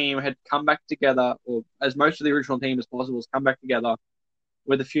original team had come back together, or as most of the original team as possible has come back together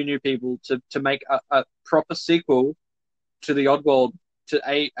with a few new people to make a proper sequel to the Oddworld, to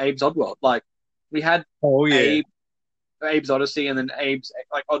Abe's Oddworld. Like we had Abe's Odyssey and then Abe's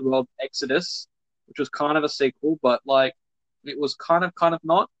like Oddworld Exodus, which was kind of a sequel, but like it was kind of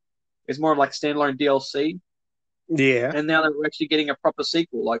not. It's more of like standalone DLC. Yeah. And now that we're actually getting a proper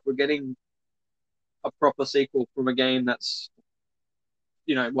sequel, like we're getting a proper sequel from a game that's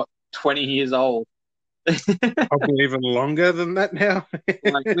 20 years old. Probably even longer than that now.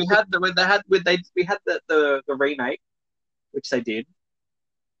 Like we had the remake which they did,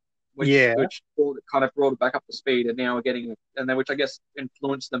 Yeah. which kind of brought it back up to speed, and now we're getting, and then which I guess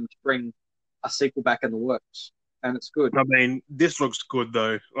influenced them to bring a sequel back in the works, and it's good. I mean, this looks good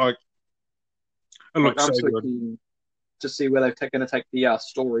though. Like, it Like looks I'm so so good. keen to see where they're going to take the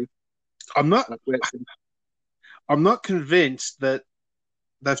story. I'm not. Like I'm not convinced that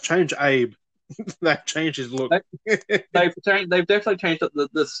they've changed Abe. They've changed his look. they've definitely changed up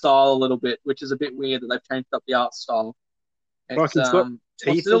the style a little bit, which is a bit weird that they've changed up the art style. Like It's he's got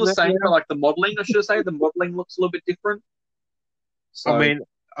teeth still in the that same, now. but like the modeling, I should say, the modeling looks a little bit different. So, I mean,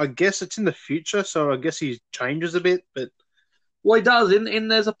 I guess it's in the future, so I guess he changes a bit. But well, he does. In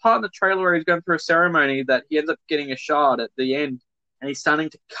there's a part in the trailer where he's going through a ceremony that he ends up getting a shard at the end, and he's starting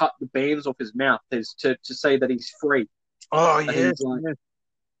to cut the bands off his mouth to say that he's free. oh That yeah, he's like,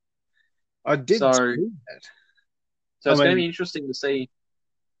 I did So- see that. so it's I going to mean- be interesting to see.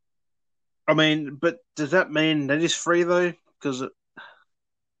 I mean, but does that mean that he's free though? Because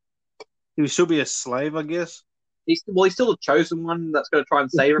he would still be a slave, I guess. He's still the chosen one that's going to try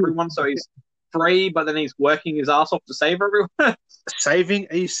and save everyone. So he's free, but then he's working his ass off to save everyone. Saving,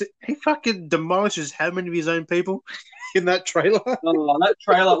 he fucking demolishes how many of his own people in that trailer? Oh, that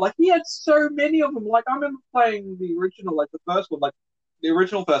trailer, like he had so many of them. Like I remember playing the original, like the first one, like the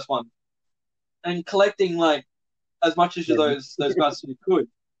original first one, and collecting like as much as those guys as you could.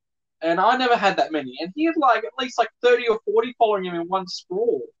 And I never had that many. And he had like at least like 30 or 40 following him in one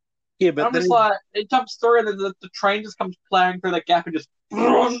sprawl. Yeah, And but I'm then just like, it jumps through, and then the train just comes plowing through the gap and just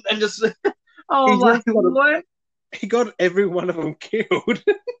and just. I was He's like, got a- what? he got every one of them killed.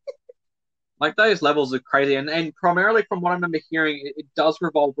 Like those levels are crazy, and primarily from what I remember hearing, it does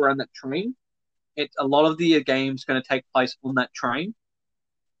revolve around that train. A lot of the game's going to take place on that train.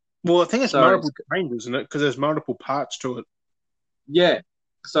 Well, I think it's So multiple trains, isn't it? Because there's multiple parts to it. Yeah,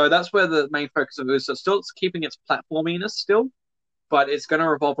 so that's where the main focus of it is. So still, it's keeping its platforminess still, but it's going to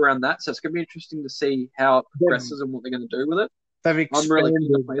revolve around that. So it's going to be interesting to see how it progresses and what they're going to do with it. They've I'm really keen to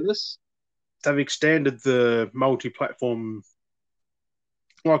expanded. play this. They've extended the multi-platform.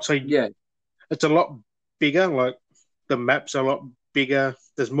 Like, so Yeah, it's a lot bigger. Like the maps are a lot bigger.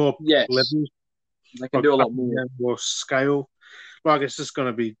 There's more yes, levels. they can Like, do a up lot and more. down, more scale. Like it's just going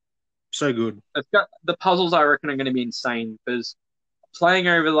to be so good. It's got the puzzles. I reckon are going to be insane because playing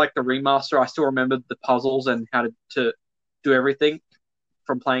over like the remaster, I still remember the puzzles and how to do everything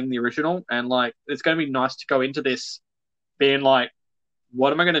from playing the original. And like, it's going to be nice to go into this being like,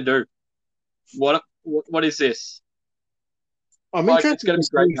 what am I going to do? What is this? I'm Like, interested it's going to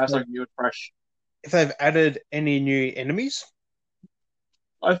to be great see to have something new and fresh. if they've added any new enemies.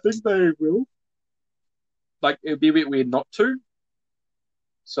 I think they will. Like, it'd be a bit weird not to.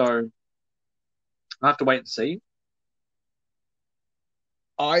 So, I have to wait and see.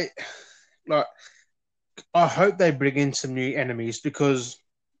 I hope they bring in some new enemies because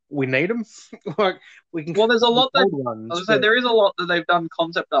we need them. Like we can. Well, there's a lot that old ones, I was gonna say, there is a lot that they've done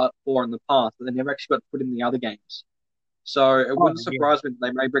concept art for in the past that they never actually got to put in the other games. So it wouldn't surprise me that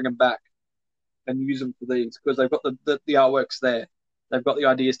they may bring them back and use them for these because they've got the artworks there. They've got the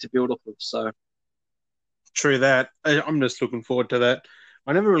ideas to build off of. So True that. I'm just looking forward to that.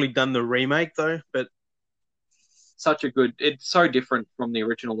 I never really done the remake though, but it's so different from the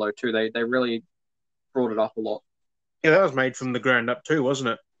original though too. They really brought it up a lot. yeah, that was made from the ground up too, wasn't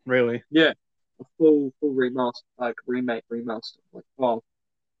it? Really? Yeah, a full remaster, like remake remaster. Like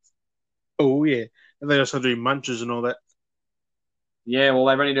Oh yeah, and they also do munches and all that. yeah, well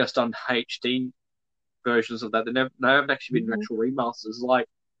they've only just done HD versions of that. They haven't actually been actual remasters. Like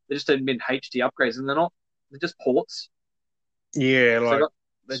they just haven't been HD upgrades, and they're just ports. Yeah, So like they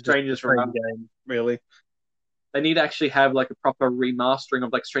got Strangers same Wrath. game, really. They need to actually have like a proper remastering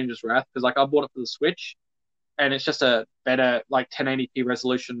of like Strangers Wrath because like I bought it for the Switch, and it's just a better like 1080p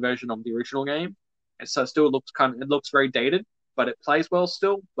resolution version of the original game, and so it still looks it looks very dated, but it plays well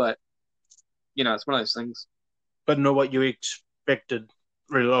still. But you know, it's one of those things. But not what you expected,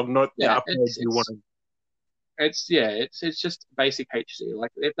 really. Like, not the upgrades you wanted. It's just basic HD.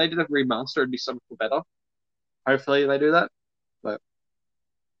 Like if they did a remaster, it'd be something better. Hopefully they do that. But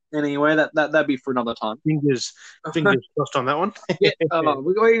anyway, that'd be for another time. Fingers crossed on that one. Yeah,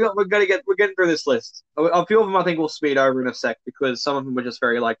 we're getting through this list. A few of them I think we'll speed over in a sec because some of them were just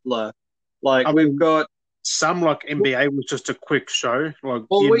very like blur. Like we've got some like NBA was just a quick show. Like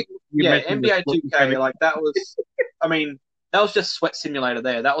NBA 2K, like that was. I mean, that was just Sweat Simulator.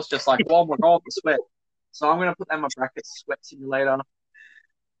 That was just like, oh my god, the sweat. So I'm gonna put that in my brackets, Sweat Simulator.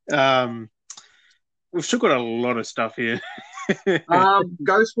 We've still got a lot of stuff here.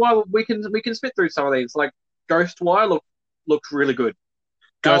 Ghostwire, we can spit through some of these. Like Ghostwire looked really good.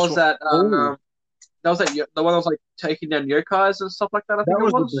 That was that That was the one that was like taking down yokais and stuff like that. I That think it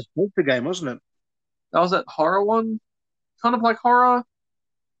was the was. Bethesda game, wasn't it? That was that horror one, kind of like horror.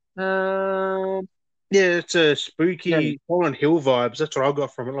 Um, Yeah, it's a yeah, spooky Silent Hill vibes. That's what I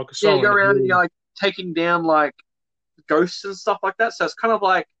got from it, like a yeah. You go Silent around and Hill. you're like taking down like ghosts and stuff like that. So it's kind of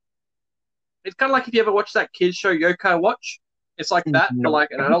like if you ever watch that kids show Yokai Watch. It's like that, but No. like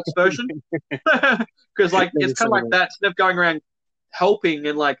an adult's version. Because like Never it's kind of seen like it. that. Instead of going around helping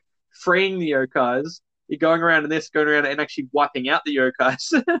and like freeing the yokais, you're going around and this, going around and actually wiping out the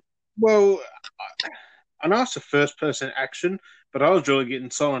yokais. Well, I know it's a first person action, but I was really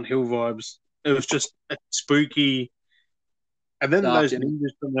getting Silent Hill vibes. It was just spooky. And then Dark, those yeah.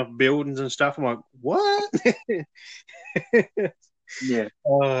 ninjas coming off buildings and stuff. I'm like, what? Yeah.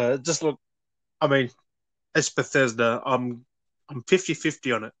 Just look. I mean, it's Bethesda. I'm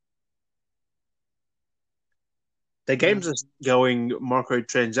 50-50 on it. Their games are going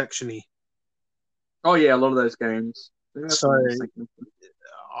microtransaction-y. Oh yeah, a lot of those games. Maybe that's So what I was thinking.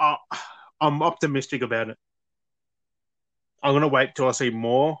 I, I'm optimistic about it. I'm gonna wait till I see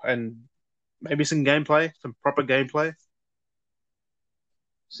more and maybe some gameplay, some proper gameplay.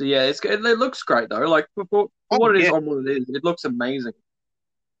 So yeah, it looks great though. Like for Oh what it is yeah, on what it is, it looks amazing.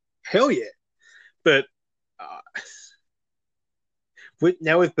 hell yeah! But uh,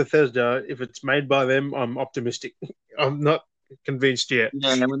 now with Bethesda, if it's made by them, I'm optimistic. I'm not convinced yet.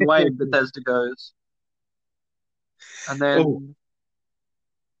 Yeah, and with the way Bethesda goes, and Oh, then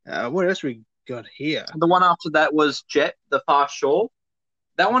what else we got here? the one after that was Jet, the Far Shore.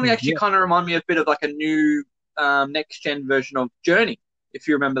 That one actually Yeah. kind of reminded me a bit of like a new next gen version of Journey, if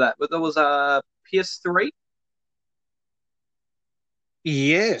you remember that. But there was a PS3.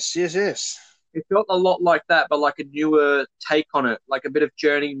 Yes, yes, yes. It felt a lot like that, but like a newer take on it, like a bit of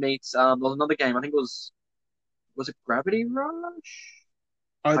Journey meets. There was another game. I think it was it Gravity Rush?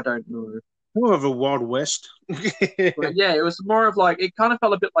 I I don't know. more of a Wild West. But yeah, it was more of like it kind of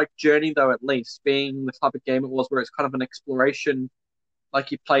felt a bit like Journey though, at least being the type of game it was, where it's kind of an exploration,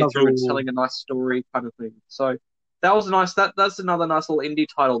 like you play through and Puzzle. telling a nice story kind of thing. So that was a nice. That's another nice little indie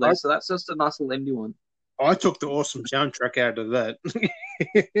title I, there. So that's just a nice little indie one. I took the awesome soundtrack out of that.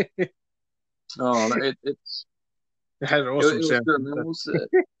 It Oh, had an it awesome was soundtrack. good. It was,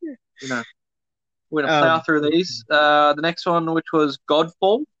 you know, we're gonna plow Um, through these. The next one, which was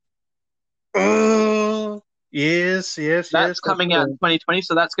Godfall, oh, yes, yes, that's yes. That's coming out in the 2020.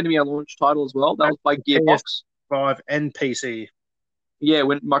 So that's going to be a launch title as well. That was by Gearbox. PS5 and PC. Yeah,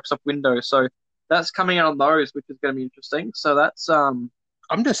 Microsoft Windows. So that's coming out on those, which is going to be interesting. So that's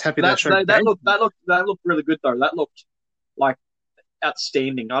I'm just happy they that showed that, that looked gameplay. that looked really good though. That looked like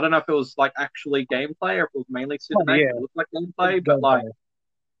outstanding. I don't know if it was like actually gameplay or if it was mainly Oh, cinematic. yeah, It looked like it's gameplay, but like gameplay.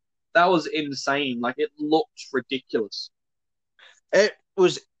 that was insane. Like it looked ridiculous. It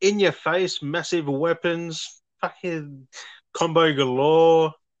was in your face, massive weapons, fucking combo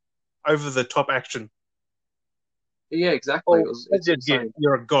galore, over the top action. Yeah, exactly. Well, It's yeah, insane.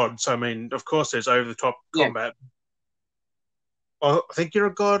 you're a god, so I mean, of course, there's over the top Yeah, combat. I think you're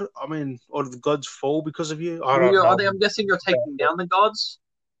a god. I mean, or do the gods fall because of you? I well, don't know. I'm guessing you're taking down the gods.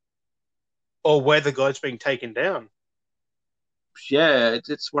 Or where the god's being taken down. Yeah,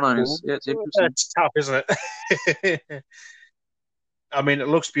 it's one of those. Yeah, it's interesting. That's tough, isn't it? I mean, it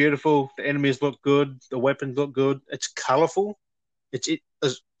looks beautiful. The enemies look good. The weapons look good. It's colorful.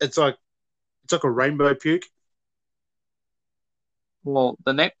 It's like a rainbow puke. Well,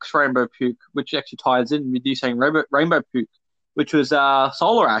 the next Rainbow Puke, which actually ties in with you saying Rainbow Puke, which was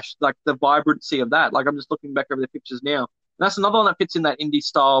Solar Ash, like the vibrancy of that. Like I'm just looking back over the pictures now. And that's another one that fits in that indie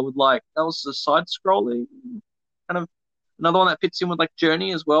style with like that was a side scrolling kind of another one that fits in with like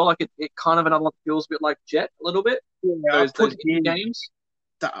Journey as well. Like it kind of another one that feels a bit like Jet a little bit. Yeah, I Those put indie in games.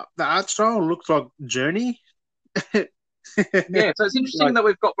 the art style looks like Journey. Yeah, so it's interesting Like, that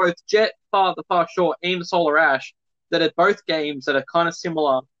we've got both Jet, the Far Shore, and Solar Ash that are both games that are kind of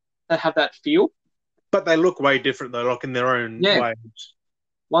similar that have that feel. but they look way different though, like in their own Yeah, ways.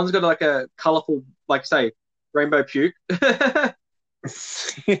 one's got like a colorful, like say, rainbow puke, and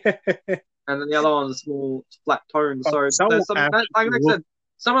then the other one's more flat tone. So Soul there's some, Ash like I look said,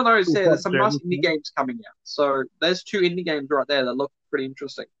 some of those here. like There's some nice Journey. indie games coming out. So there's two indie games right there that look pretty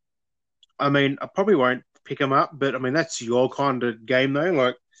interesting. I mean, I probably won't pick them up, but I mean that's your kind of game though.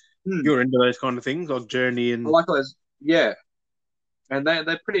 Like Hmm. you're into those kind of things, like Journey I and like those. Yeah, and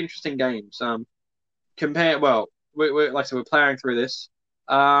they're pretty interesting games. Compare well, we're like I said, we're playing through this.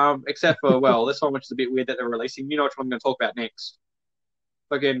 Except for well, this one which is a bit weird that they're releasing. You know which one I'm going to talk about next.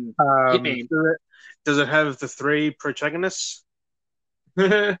 Fucking Hitman. does it have the three protagonists?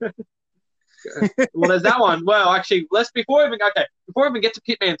 Yeah, Well, there's that one. Well, actually, before we even get to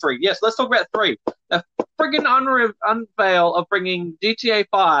Hitman 3, yes, let's talk about 3. The friggin' unveil of bringing GTA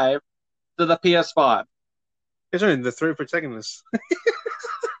 5 to the PS5. It's only the 3 protagonists.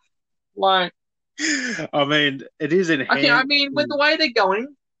 Like, I mean, it is enhanced. okay, I mean, with the way they're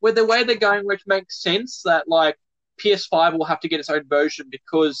going, which makes sense that like PS5 will have to get its own version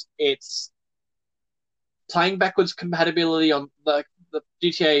because it's playing backwards compatibility on the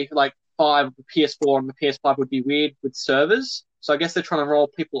GTA like 5, the PS4 and the PS5 would be weird with servers. So I guess they're trying to roll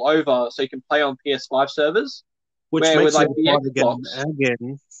people over so you can play on PS5 servers. Which where makes with like it the hard Xbox,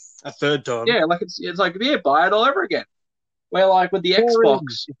 again a third time. yeah, like it's like yeah, buy it all over again. Where like with the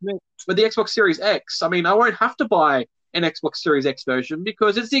Xbox, with the Xbox Series X, I mean, I won't have to buy an Xbox Series X version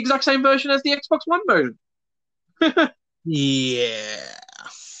because it's the exact same version as the Xbox One version. Yeah.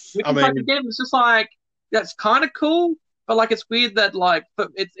 We can play it again. It's just like that's kind of cool, but like it's weird that like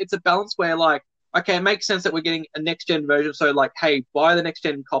it's a balance where like okay, it makes sense that we're getting a next gen version, so like hey, buy the next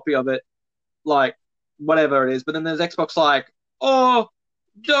gen copy of it, like whatever it is. But then there's Xbox like, oh,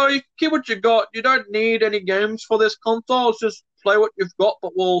 no, you keep what you got. You don't need any games for this console. It's just play what you've got,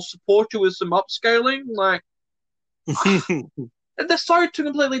 but we'll support you with some upscaling. Like, they're so two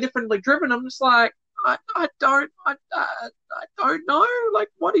completely differently driven. I'm just like, I don't know. Like,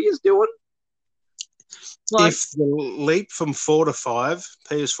 what are you doing? Like, if the leap from 4 to 5,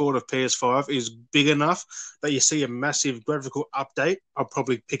 PS4 to PS5, is big enough that you see a massive graphical update, I'll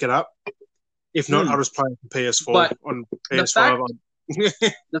probably pick it up. If not, I'll just play it for PS4 but on PS5.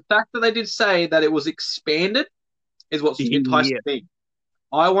 The fact that they did say that it was expanded is what's enticing me.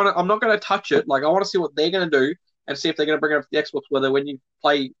 I'm not going to touch it. Like, I want to see what they're going to do and see if they're going to bring it up to the Xbox, whether when you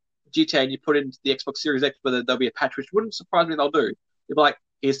play GTA and you put it into the Xbox Series X, whether there'll be a patch, which wouldn't surprise me they'll do. They'll be like,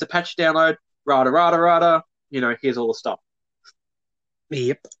 here's the patch download, rada, here's all the stuff.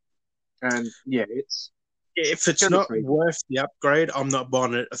 Yep. And, yeah, if it's not worth the upgrade, I'm not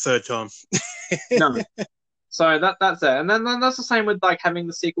buying it a third time. No. So that's it. And then that's the same with, like, having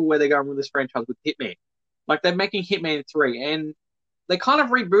the sequel where they're going with this franchise with Hitman. Like, they're making Hitman 3, and they kind of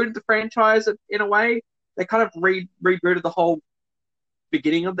rebooted the franchise in a way. They kind of rebooted the whole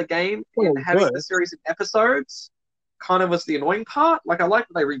beginning of the game, and having the series of episodes kind of was the annoying part. Like, I like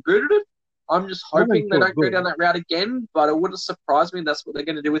that they rebooted it. I'm just hoping they don't go down that route again, but it wouldn't surprise me that's what they're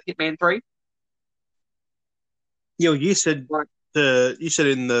going to do with Hitman 3. Yeah, you said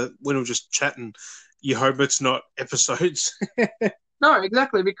in the when we were just chatting, you hope it's not episodes. No,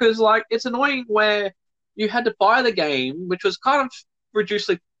 exactly, because like it's annoying where you had to buy the game, which was kind of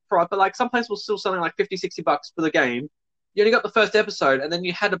reducedly priced, but like some places were still selling like $50-$60 for the game. You only got the first episode, and then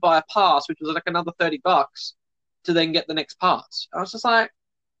you had to buy a pass, which was like another $30 to then get the next parts. I was just like,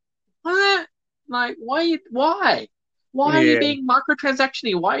 what? Like, why? Why are you being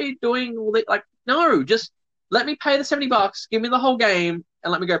microtransaction-y? Why are you doing all that? Like, no, just let me pay the $70, give me the whole game,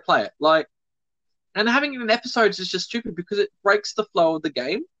 and let me go play it. Like, and having it in episodes is just stupid because it breaks the flow of the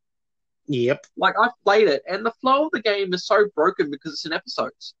game. Yep. Like, I've played it, and the flow of the game is so broken because it's in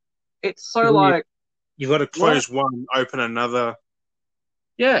episodes. It's so like... You've got to close one, open another.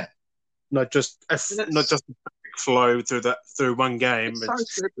 Yeah. Not just a flow through one game. It's so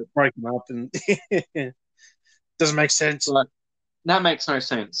stupid. Breaking up and doesn't make sense. Like, that makes no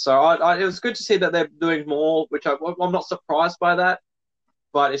sense. So it was good to see that they're doing more, which I'm not surprised by that.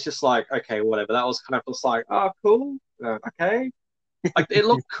 But it's just like, okay, whatever. That was kind of just like, oh, cool. Okay. Like, it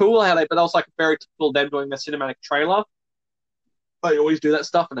looked cool but that was like very typical them doing the cinematic trailer. They always do that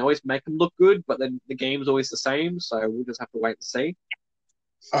stuff and they always make them look good, but then the game's always the same, so we'll just have to wait and see.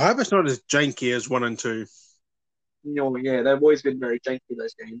 I hope it's not as janky as 1 and 2. Yeah, they've always been very janky,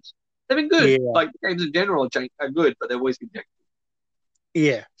 those games. They've been good. Yeah. Like, games in general are good, but they've always been janky.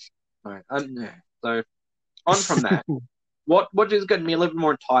 Yeah. Right. So, on from that, what is getting me a little bit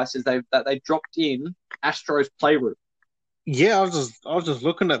more enticed is that they dropped in Astro's Playroom. Yeah, I was just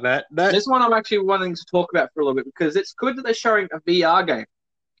looking at that. This one I'm actually wanting to talk about for a little bit because it's good that they're showing a VR game.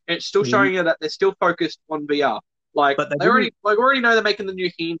 It's still showing you that they're still focused on VR. Like, we already know they're making the new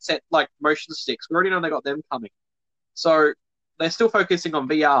handset, like motion sticks. We already know they got them coming. So they're still focusing on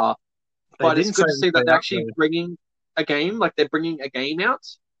VR. But it's good to see that they're actually bringing a game. Like, they're bringing a game out.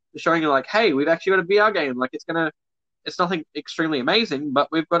 They're showing you like, hey, we've actually got a VR game. Like, it's nothing extremely amazing, but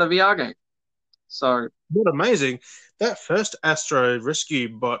we've got a VR game. So not amazing. That first Astro rescue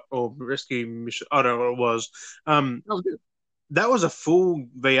bot or rescue mission, I don't know what it was. That was good. That was a full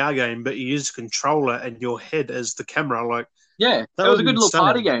VR game, but you used a controller and your head as the camera. Like, yeah, that was a good little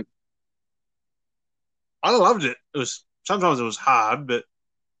party game. I loved it. Sometimes it was hard, but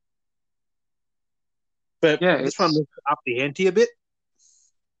yeah, this one looks up the ante a bit.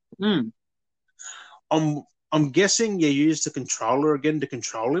 I'm guessing you use the controller again to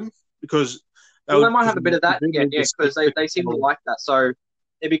control him because Well, they might have a bit of that, yeah, because they the seem to controller. like that. So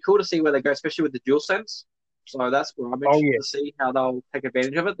it'd be cool to see where they go, especially with the DualSense. So that's where I'm Oh interested yeah, to see how they'll take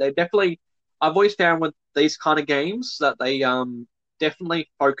advantage of it. They definitely, I've always found with these kind of games that they definitely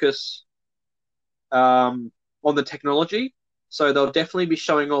focus on the technology. So they'll definitely be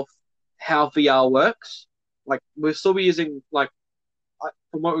showing off how VR works. Like we'll still be using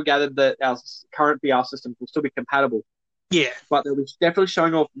from what we gathered that our current VR systems will still be compatible, yeah. but they'll be definitely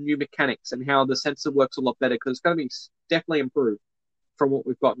showing off new mechanics and how the sensor works a lot better because it's going to be definitely improved from what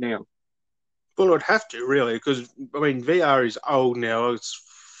we've got now. Well, it would have to really because I mean VR is old now. It's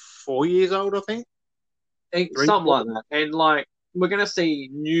 4 years old, I think. Something like that, and like we're going to see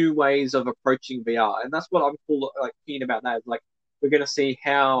new ways of approaching VR, and that's what I'm cool like keen about. That is like we're going to see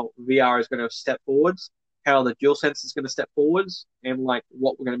how VR is going to step forwards, how the DualSense is going to step forwards, and like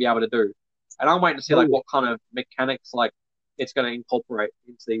what we're going to be able to do. And I'm waiting to see Oh, like yeah. what kind of mechanics like it's going to incorporate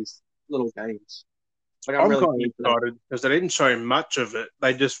into these little games. Like I'm I'm really kind of keen for that. excited because they didn't show much of it.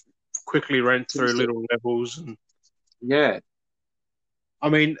 They just quickly ran through little levels, and Yeah, I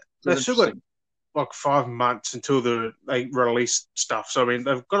mean it's they've still got interesting. like 5 months until they release stuff. So I mean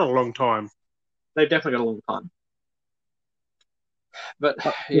they've got a long time. They've definitely got a long time. But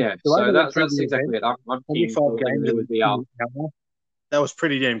But yeah, the way so they went through that's the event, exactly it. I'm keen 25 for what they're going games to do with in VR. an hour, that was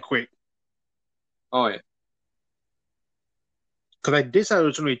pretty damn quick. Oh yeah. Because they did say it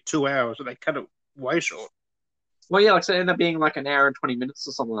was only 2 hours, but they cut it way short. Well, yeah, like so it ended up being like an hour and 20 minutes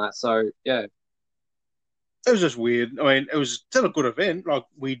or something like that. So yeah, It was just weird. I mean, it was still a good event. Like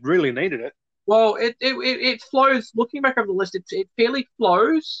we really needed it. well, it flows. Looking back over the list, it fairly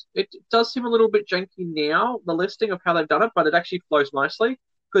flows. It does seem a little bit janky now, the listing of how they've done it, but it actually flows nicely.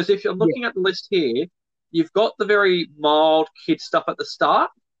 Because if you're Yeah. looking at the list here, you've got the very mild kid stuff at the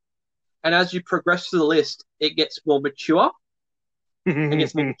start, and as you progress through the list, it gets more mature. It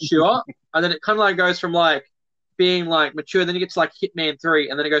gets more mature, and then it kind of like goes from like being like mature, then it gets like Hitman 3,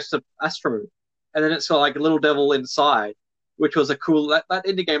 and then it goes to Astro, and then it's got like a Little Devil Inside, which was a cool that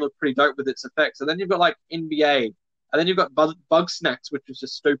indie game looked pretty dope with its effects. And then you've got like NBA, and then you've got Bug Snacks, which was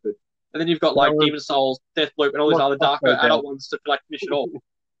just stupid, and then you've got That like was Demon Souls, Deathloop, and all these what other darker Octo adult did. ones to like finish it off.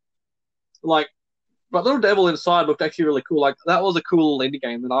 Like, but Little Devil Inside looked actually really cool. Like that was a cool indie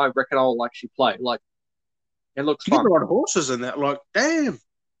game that I reckon I'll actually play. Like it looks You get fun. to ride horses in that. Like, damn.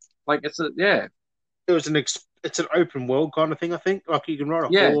 Like it's a yeah. It's an open world kind of thing. I think. Like you can ride a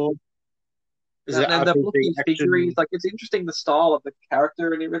Yeah, horse. Is it and the RPG blocky figurines, action? like it's interesting the style of the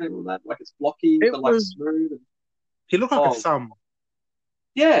character and everything like that. Like it's blocky It but like was. smooth. And, He looked like a oh thumb.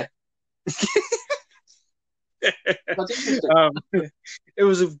 yeah, that's interesting. It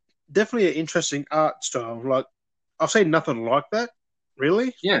was definitely an interesting art style. Like I've seen nothing like that,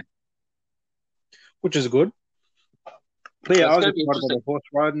 really, Yeah, which is good. But so yeah, I it's was going to be excited about interesting. the horse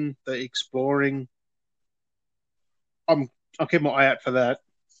riding, the exploring. I'll keep my eye out for that.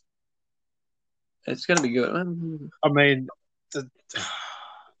 It's going to be good. I mean, the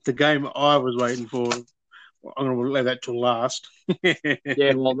the game I was waiting for. I'm going to leave that till last.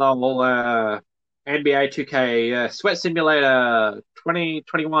 Yeah, well, no, well, NBA 2K Sweat Simulator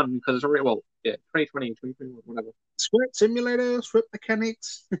 2021 because it's already 2020, 2021, whatever. Sweat Simulator, Sweat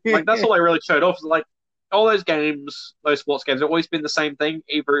Mechanics. Like that's all they really showed off. Is like all those games, those sports games, have always been the same thing.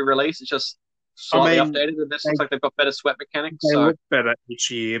 Every release, it's just slightly I mean, updated, and this they, looks like they've got better sweat mechanics. they So look better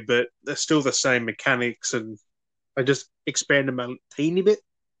each year, but they're still the same mechanics, and they just expand them a teeny bit.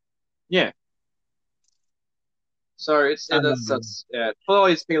 yeah, so that's yeah. For all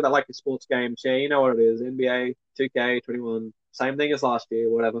these people that like the sports games, yeah, you know what it is. NBA 2K21, same thing as last year,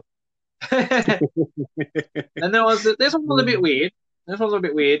 whatever. And there's one was a bit weird. This one's a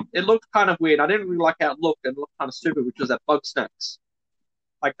bit weird. It looked kind of weird. I didn't really like how it looked. It looked kind of stupid, which was that Bug Snacks.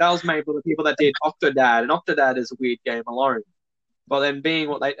 Like that was made by the people that did Octodad, and Octodad is a weird game alone. But then being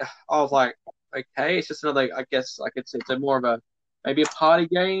what they, I was like, okay, it's just another. I guess like it's a more of a maybe a party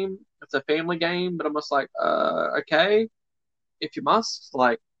game. It's a family game, but I'm just like, okay, if you must,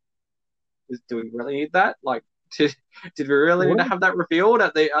 like, do we really need that? Like, did we really need to have that revealed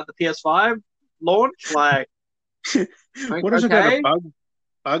at the PS5 launch? Like, What is about okay, a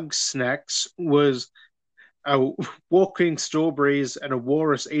bug snacks was a walking strawberries and a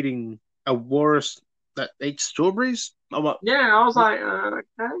walrus that eats strawberries. I'm like, yeah, I was like,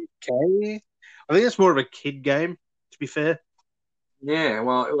 okay, okay. I think it's more of a kid game, to be fair. yeah.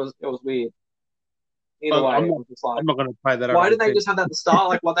 Well, it was weird. Either way, I'm it not was just like, I'm not going to play that. I why don't didn't they think. just have that at the start?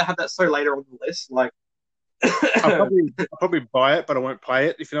 Like, why they have that so later on the list? Like, I'll probably buy it, but I won't play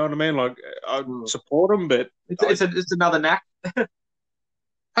it. If you know what I mean. Like I support them, but it's another knack.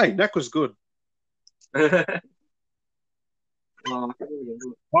 hey, that was good. Oh, I can't really get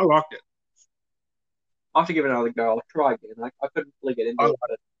into it. I liked it. I have to give it another go. I'll try again. I couldn't really get I into it, liked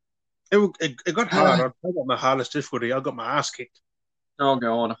but it got hard. I played on the hardest difficulty. I got my ass kicked. oh,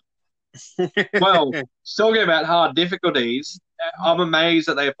 go on. Well, talking about hard difficulties, I'm amazed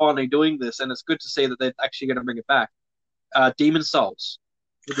that they're finally doing this, and it's good to see that they're actually going to bring it back. Demon Souls.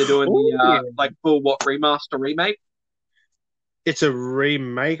 They're doing Oh the yeah, like full remaster remake. it's a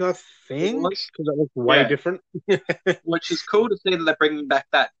remake, I think, Release. because it looks way Yeah, different. which is cool to see that they're bringing back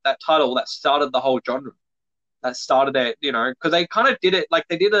that title that started the whole genre. That started it, because they kind of did it like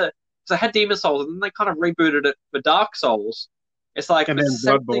they did a. So they had Demon Souls, and then they kind of rebooted it for Dark Souls. It's like And it's then the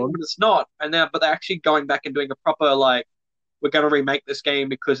same thing, Bloodborne. but it's not. And now, but they're actually going back and doing a proper like, we're going to remake this game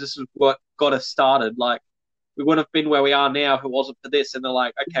because this is what got us started. Like, we wouldn't have been where we are now if it wasn't for this. And they're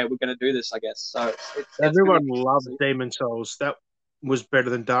like, okay, we're going to do this, I guess. So it's going to Everyone be loved interesting. Demon Souls. That was better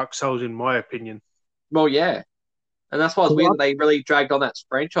than Dark Souls, in my opinion. Well, yeah, and that's why it's weird Well, that they really dragged on that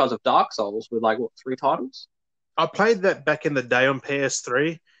franchise of Dark Souls with like what 3 titles. I played that back in the day on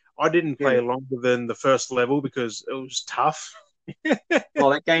PS3. I didn't Yeah. play longer than the first level because it was tough. Well,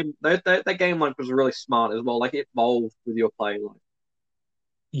 that game, that game like was really smart as well. Like it evolved with your play. Like,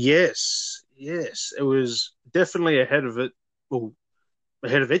 Yes, yes, it was definitely ahead of it. Well,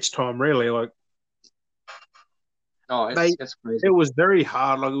 ahead of its time, really. Like oh, they, it's it crazy. was very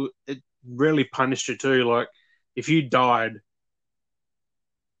hard. Like it really punished you too. Like if you died,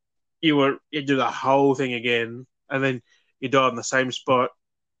 you do the whole thing again, and then you died in the same spot,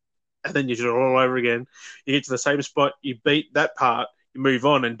 and then you do it all over again. You get to the same spot, you beat that part, you move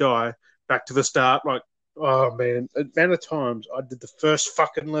on and die back to the start. Like, oh man, the amount of times I did the first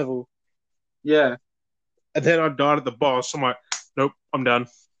fucking level, Yeah. and then I died at the boss. I'm like, nope, I'm done.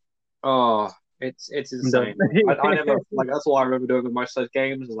 Oh, it's I'm done. insane. I never like that's all I remember doing with most of those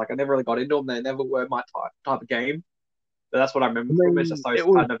games. Is like I never really got into them. They never were my type of game. But that's what I I remember from it. It's just mean, those it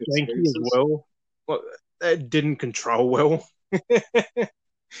was kind of janky as experiences. well. Well, it didn't control well,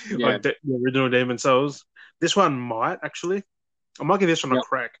 Yeah. like the original Demon Souls. This one might actually. I might give this one a Yep.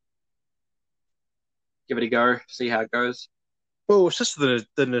 crack. Give it a go. See how it goes. Well, it's just the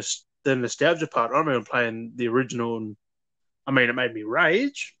nostalgia part. I remember playing the original, and I mean, it made me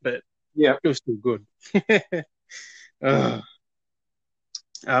rage, but Yeah. it was still good. uh,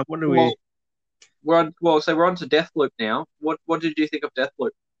 what do Well, we? so we're on to Deathloop now. What did you think of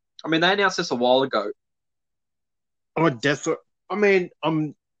Deathloop? I mean, they announced this a while ago. Oh, Death. I mean,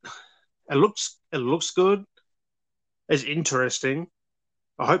 it looks good. It's interesting.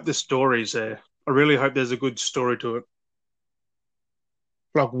 I hope the story's there. I really hope there's a good story to it.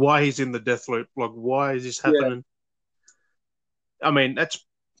 Like why he's in the death loop. Like why is this Yeah. happening? I mean, that's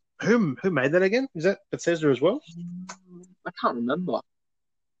who made that again? Is that Bethesda as well? I can't remember.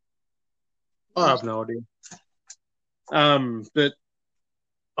 I have no idea. But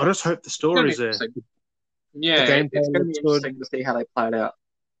I just hope the It's gonna be story's there. interesting. The Yeah, it's gameplay going to be looks good. interesting to see how they play it out.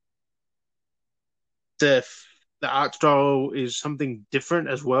 The the art style is something different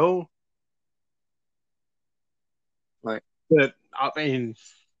as well. Like, But I mean,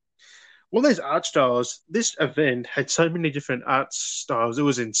 all those art styles. This event had so many different art styles. It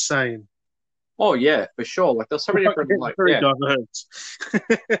was insane. oh yeah, for sure. Like, there's so many different, like, Very yeah, diverse.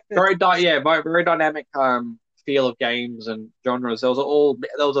 very dynamic feel of games and genres. There was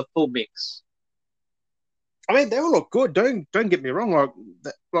a full mix. I mean, they all look good. Don't get me wrong.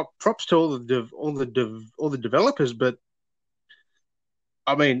 Like props to all the developers, but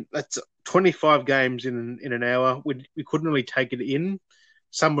I mean, that's 25 games in an hour. We couldn't really take it in.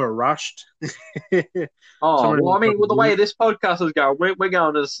 Some were rushed. Oh Some well, I mean, with the way were this podcast is going, we're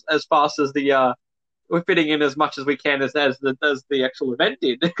going as fast as the we're fitting in as much as we can as the actual event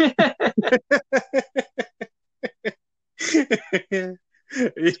did.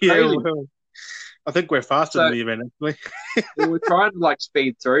 It's yeah, crazy. well, I think we're faster than So the event actually. we're trying to like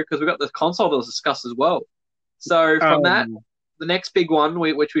speed through because we've got the console to discuss as well. So from that, Um, the next big one,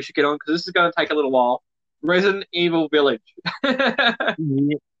 which we should get on because this is going to take a little while. Resident Evil Village.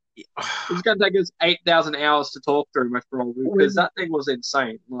 yeah. It's going to take us 8,000 hours to talk through, most probably, because when that thing was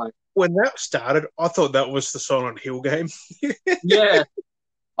insane. Like, when that started, I thought that was the Silent Hill game. yeah,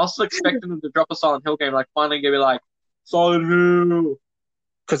 I was still expecting them to drop a Silent Hill game, like finally give me like Silent Hill.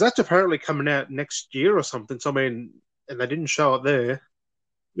 Because that's apparently coming out next year or something. So I mean, and they didn't show it there.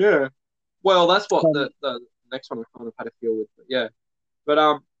 Yeah. Well, that's what Um, the next one I kind of had a feel with, but yeah.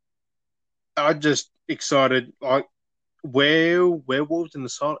 But I just excited like werewolves in a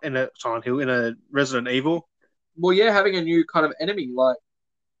Silent Hill in a Resident Evil. well, yeah, having a new kind of enemy, like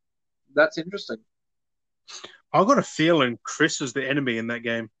that's interesting. I got a feeling Chris is the enemy in that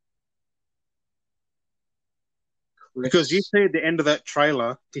game. Because you see at the end of that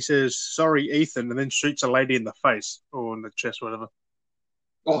trailer, he says, "Sorry, Ethan," and then shoots a lady in the face or in the chest, whatever.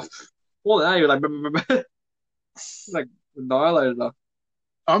 Oh, all that you're like annihilated her.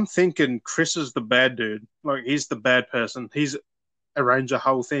 I'm thinking Chris is the bad dude. Like, he's the bad person. He's arranged the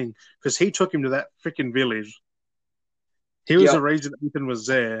whole thing because he took him to that freaking village. He was the reason Ethan was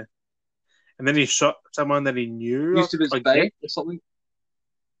there. And then he shot someone that he knew. Used to be his bait or something.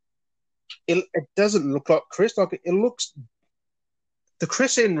 It doesn't look like Chris. Like, it looks... The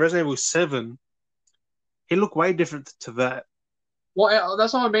Chris in Resident Evil 7, he looked way different to that. Well,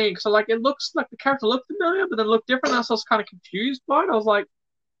 that's what I mean. So, like, it looks like the character looked familiar, but then looked different. So I was kind of confused by it. I was like,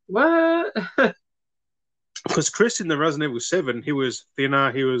 what? Because Chris in the Resident Evil 7, he was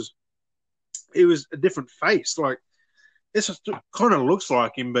thinner. He was a different face. Like, this kind of looks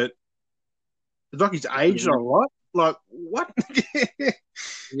like him, but it's like he's aged a lot. Like, what?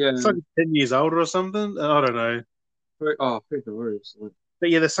 Yeah. It's like 10 years older or something. I don't know. Oh, who knows? But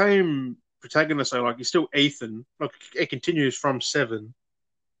yeah, the same protagonist, so like, he's still Ethan. Like, it continues from 7.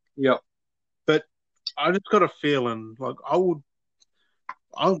 Yep. But I just got a feeling, like, I'll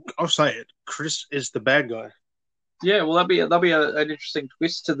say it. Chris is the bad guy. Yeah, well, that'll be an interesting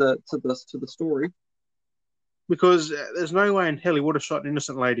twist to the story. Because there's no way in hell he would have shot an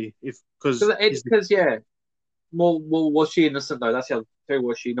innocent lady because yeah. Well, was she innocent though? That's the other thing.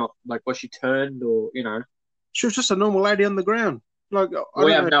 Was she not? Like, was she turned or She was just a normal lady on the ground. Like,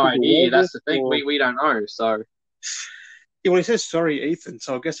 we have no idea. That's the thing. We don't know. So, yeah, well, he says sorry, Ethan.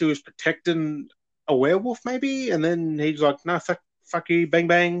 So I guess he was protecting a werewolf, maybe. And then he's like, "No, fuck you, bang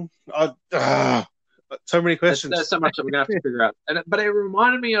bang." So many questions. There's so much that we're gonna have to figure out. But it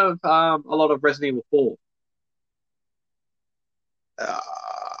reminded me of a lot of Resident Evil 4.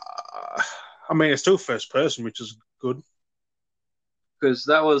 I mean, it's still first person, which is good. Because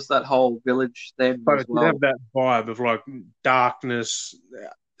that was that whole village then. But as well. It have that vibe of like darkness,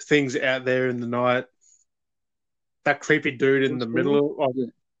 things out there in the night. That creepy dude in the middle,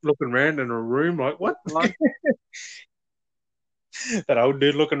 looking around in a room, like, what? That old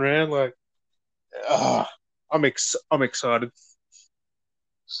dude looking around, like, I'm excited.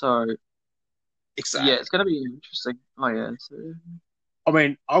 So, yeah, it's going to be interesting. Oh, yeah. So, I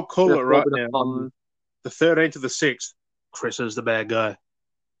mean, I'll call it right now. The 13th to the 6th, Chris is the bad guy.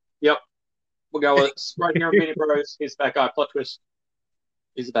 Yep. We'll go with it. Right here on Mini Bros, he's the bad guy. Plot twist.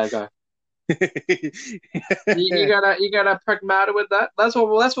 He's the bad guy. you gotta pragmata with that. This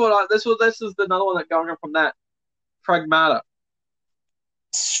is another one that going on from that. Pragmata.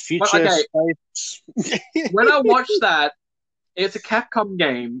 Future space. When I watched that, it's a Capcom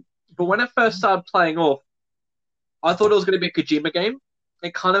game, but when it first started playing off, I thought it was going to be a Kojima game.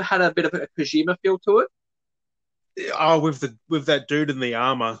 It kind of had a bit of a Kojima feel to it. Oh, with that dude in the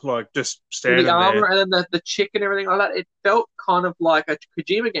armor, like just standing there. The armor and then the chick and everything like that. It felt kind of like a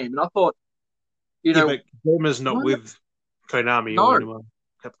Kojima game, and I thought, but Kojima's not with Konami or anyone.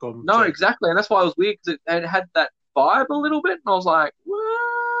 Capcom. No, exactly, and that's why it was weird because it had that vibe a little bit, and I was like,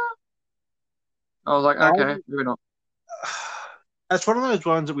 what? I was like, okay, maybe not. That's one of those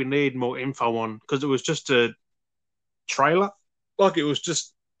ones that we need more info on because it was just a trailer. Like, it was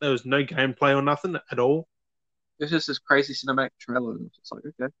just, there was no gameplay or nothing at all. It's just this crazy cinematic trailer. And it's like,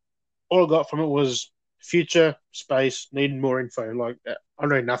 okay. All I got from it was future, space, needing more info. Like, I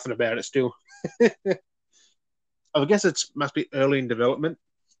know nothing about it still. I guess it must be early in development.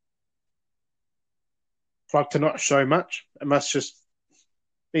 Like, to not show much. It must just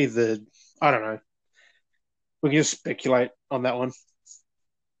be I don't know. We can just speculate on that one.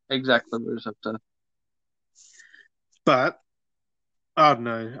 Exactly. We just have to. But, I don't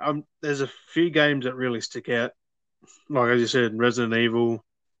know. There's a few games that really stick out. Like, as you said, Resident Evil,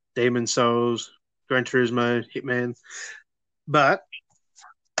 Demon Souls, Gran Turismo, Hitman. But,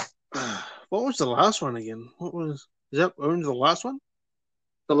 what was the last one again? When was the last one?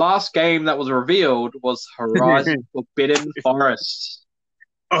 The last game that was revealed was Horizon Forbidden Forest.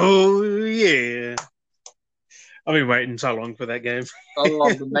 Oh, yeah. I've been waiting so long for that game.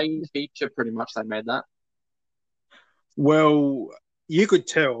 The main feature, pretty much, they made that. Well, you could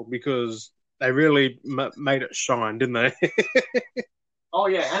tell because they really made it shine, didn't they? Oh,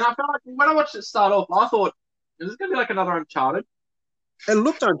 yeah. And I felt like when I watched it start off, I thought, is this going to be like another Uncharted? It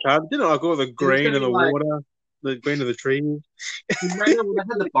looked Uncharted, didn't it? Like all the green of the water, the green of the trees. They had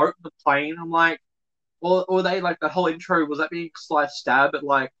the boat, the plane. I'm like, or they, like, the whole intro, was that being like stab at,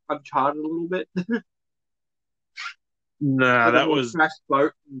 like, Uncharted a little bit? No, like that was smash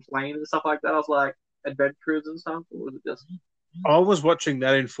boat and plane and stuff like that. I was like, adventures and stuff, or was it just? I was watching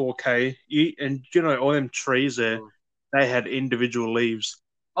that in 4K, and all them trees there, they had individual leaves.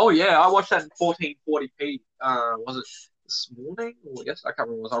 Oh yeah, I watched that in 1440p was it this morning? Or yes, I can't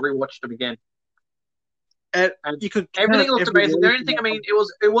remember. I rewatched them again, And and you could everything count looked every amazing. The only release. thing, I mean,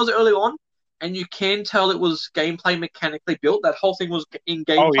 it was early on, and you can tell it was gameplay mechanically built. That whole thing was in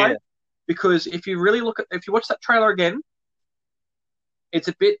Oh yeah, gameplay, because if you really if you watch that trailer again, it's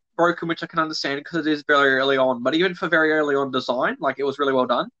a bit broken, which I can understand because it is very early on. But even for very early on design, like it was really well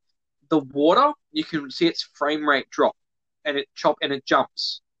done. The water, you can see its frame rate drop, and it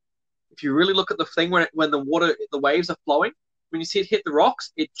jumps. If you really look at the thing when the waves are flowing, when you see it hit the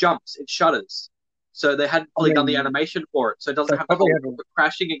rocks, it jumps, it shudders. So they hadn't I fully done the mean, animation for it, so it doesn't they have the probably whole have a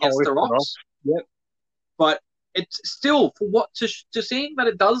crashing against polish the it off. rocks. Yep. But it's still for what to seeing that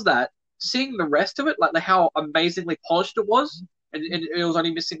it does that, seeing the rest of it, like how amazingly polished it was, and it was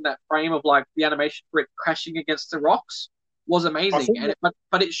only missing that frame of like the animation for it crashing against the rocks was I amazing. think And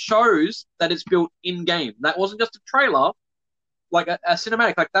but it shows that it's built in game. That wasn't just a trailer, like a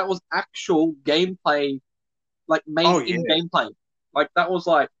cinematic. Like that was actual gameplay, like made oh yeah, in gameplay. Like that was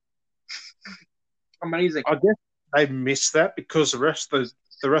like amazing. I guess they missed that because the rest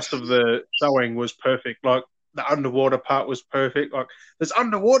of the showing was perfect. Like the underwater part was perfect. Like there's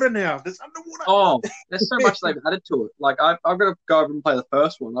underwater now. There's underwater. Oh, there's so much they've added to it. Like I've got to go over and play the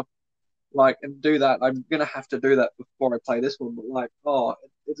first one. Like and do that. I'm gonna have to do that before I play this one. But like, oh,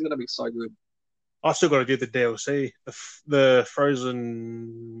 it's gonna be so good. I still got to do the DLC, the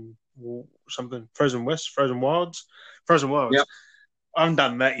Frozen something, Frozen West, Frozen Wilds, Frozen Wilds. Yep. I haven't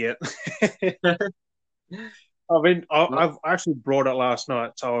done that yet. I've actually brought it last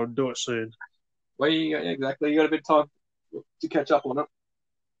night, so I'll do it soon. Well, exactly. You got a bit of time to catch up on it.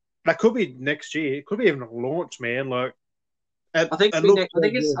 That could be next year. It could be even a launch, man. Like, I think it I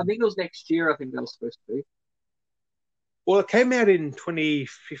think it was next year. I think that was supposed to be. well, it came out in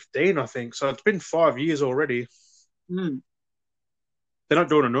 2015, I think. So it's been 5 years already. Hmm. They're not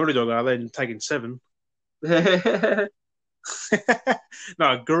doing a Naughty Dog, are they? And taking 7. No,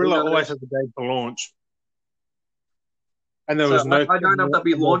 Gorilla always has a date for launch. And there was I don't know if they'll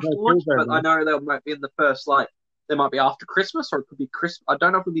be launch, but I know they might be in the first, like, they might be after Christmas, or it could be Christmas. I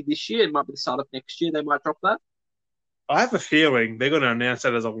don't know if it'll be this year. It might be the start of next year. They might drop that. I have a feeling they're going to announce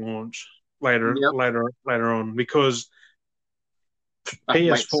that as a launch later on because PS4 they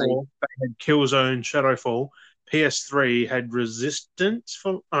had Killzone Shadowfall. PS3 had Resistance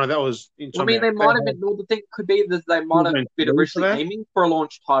for. Oh, that was. I mean, they might have been. Well, the thing could be that they might have been originally aiming for a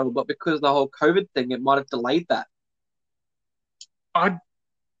launch title, but because of the whole COVID thing, it might have delayed that. I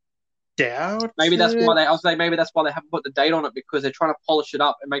doubt. Maybe that's why I was saying maybe that's why they haven't put the date on it, because they're trying to polish it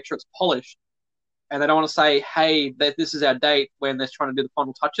up and make sure it's polished, and they don't want to say, "Hey, this is our date," when they're trying to do the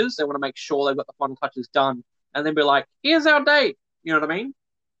final touches. They want to make sure they've got the final touches done, and then be like, "Here's our date." You know what I mean?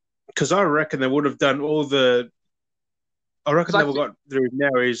 Because I reckon they would have done all the. I reckon they've got through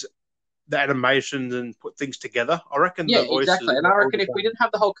now is the animations and put things together. I reckon. Yeah, exactly. And I reckon if we didn't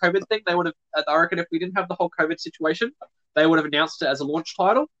have the whole COVID thing, they would have. I reckon if we didn't have the whole COVID situation, they would have announced it as a launch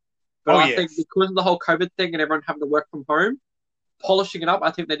title. But I think because of the whole COVID thing and everyone having to work from home, polishing it up,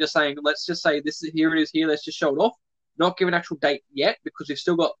 I think they're just saying, let's just say this is here it is here. Let's just show it off. Not give an actual date yet, because we've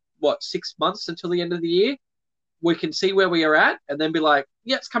still got 6 months until the end of the year. We can see where we are at, and then be like,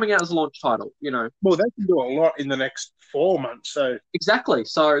 yeah, it's coming out as a launch title. You know. Well, they can do a lot in the next 4 months. So exactly.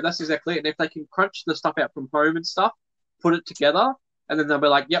 So that's exactly it. And if they can crunch the stuff out from home and stuff, put it together, and then they'll be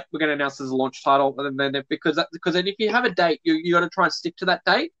like, yep, we're going to announce this as a launch title. And then because then if you have a date, you got to try and stick to that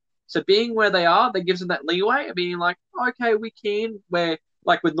date. So being where they are, that gives them that leeway and being like, okay, we can. Where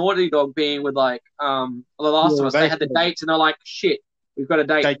like with Naughty Dog being with like The Last of Us, they had the dates and they're like, shit, we've got a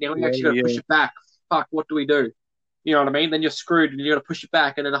date. Now we actually got to push it back. Fuck, what do we do? You know what I mean? Then you're screwed and you got to push it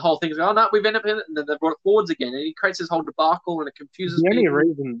back, and then the whole thing's like, oh no, we've ended up in it, and then they brought it forwards again, and it creates this whole debacle, and it confuses people. The only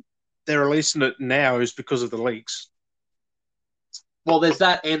reason they're releasing it now is because of the leaks. Well, there's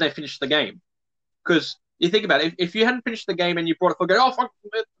that, and they finished the game. Because you think about it, if you hadn't finished the game and you brought it forward, oh fuck,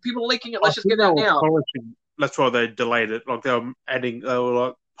 people are leaking it, let's just get it out now. That's why they delayed it. Like they were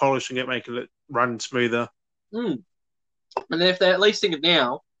like polishing it, making it run smoother. And if they're releasing it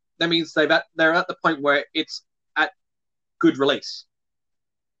now, that means they're at the point where it's at good release.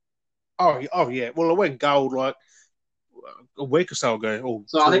 Oh yeah. Well, it went gold like a week or so ago.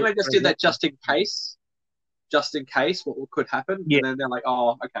 So I think they just did that just in case what could happen. Yeah. And then they're like,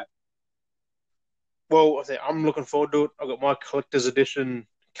 oh, okay. Well, I'm looking forward to it. I've got my collector's edition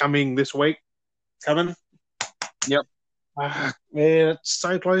coming this week. Coming. Yep. Man, it's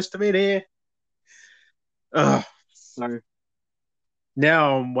so close to me there. So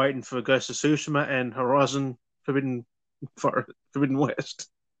now I'm waiting for Ghost of Tsushima and Horizon Forbidden West.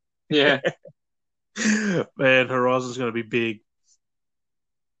 Yeah. Man, Horizon's going to be big.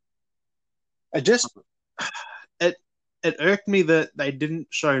 I just it it irked me that they didn't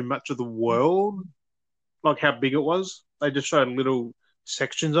show much of the world, like how big it was. They just showed little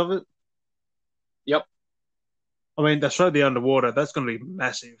sections of it. Yep. I mean, they showed the underwater. That's going to be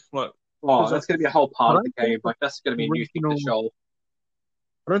massive. Like, Oh, because that's going to be a whole I part of the don't game. think Like, that's going to be a new thing to original, show.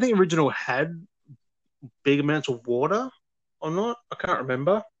 I don't think original had big amounts of water or not. I can't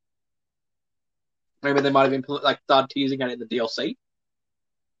remember. Maybe they might have been like started teasing it in the DLC.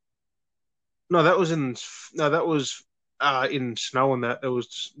 No, that was in no, that was in snow and that. It was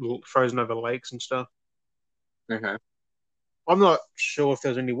just frozen over lakes and stuff. Okay. I'm not sure if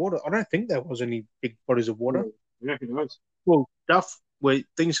there's any water. I don't think there was any big bodies of water. Yeah, who knows? Well, stuff where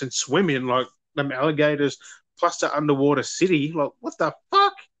things can swim in, like them alligators, plus the underwater city. Like, what the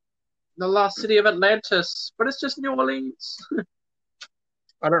fuck? The lost city of Atlantis, but it's just New Orleans.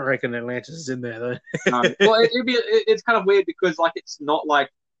 I don't reckon Atlantis is in there though. Well, it's kind of weird because like it's not like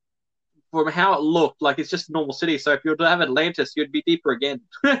from how it looked like it's just a normal city. So if you were to have Atlantis, you'd be deeper again.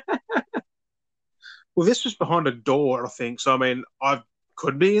 Well, this was behind a door, I think. So I mean, I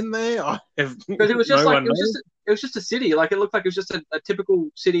could be in there. I have Because it was just no like one knows. it was just a city. Like it looked like it was just a typical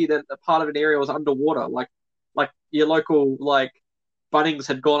city that a part of an area was underwater. Like your local like Bunnings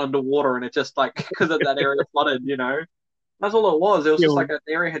had gone underwater and it just like because of that area flooded. That's all it was. It was Yeah, just well, like an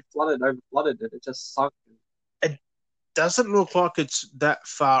area had flooded, over flooded, and it just sunk. it doesn't look like it's that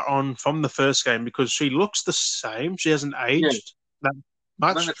far on from the first game because she looks the same. She hasn't Yeah, aged that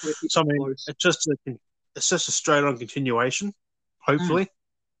I think much. they're trying to keep So it I mean, close. it's just a straight on continuation, Mm. hopefully.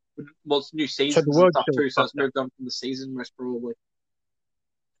 Well, it's new So the seasons and world stuff still too, so it's fucked up. moved on from the season most probably.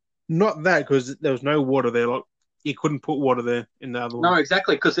 Not that because there was no water there. Like you couldn't put water there in the other No, one.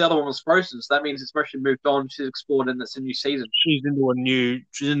 exactly, because the other one was frozen, so that means it's mostly moved on. She's explored, and it's a new season. She's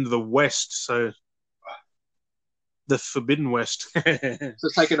into the west, so the Forbidden West. So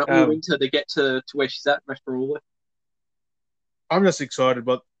it's taken all um, winter to get to where she's at, most probably. I'm just excited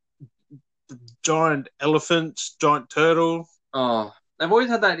about the giant elephants, giant turtle. Oh, they've always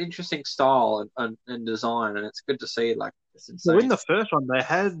had that interesting style and design, and it's good to see. Like, it's Well, insane. in the first one, they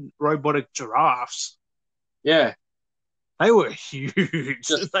had robotic giraffes. Yeah, They were huge.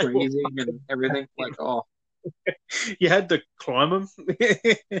 just They were freezing and fucking everything. Like, massive. oh, You had to climb them.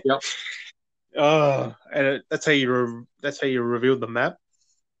 yep, Oh, and that's how you revealed the map.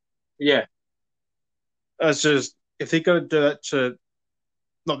 yeah. It's just if they go do that to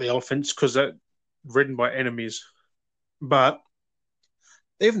not the elephants because they're ridden by enemies, but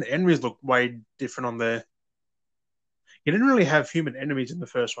even the enemies look way different on there. You didn't really have human enemies in the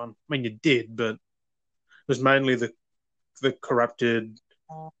first one. I mean, you did, but it was mainly the corrupted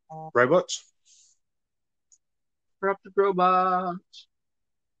robots. Corrupted robot.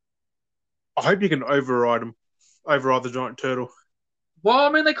 I hope you can override the giant turtle. Well, I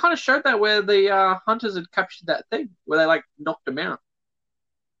mean, they kind of showed that where the hunters had captured that thing, where they like knocked him out.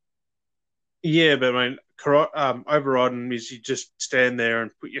 Yeah, but I mean, overriding is you just stand there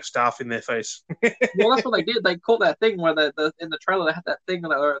and put your staff in their face. Well, that's what they did. They caught that thing where in the trailer they had that thing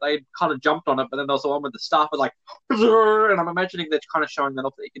where they kind of jumped on it, but then there was the one with the staff was like, and I'm imagining they're kind of showing that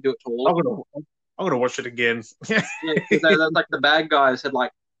off that you can do it to all I'm of them. gonna watch it again. Yeah, because like the bad guys had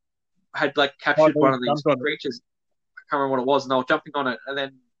captured one of these creatures. I can't remember what it was, and they were jumping on it, and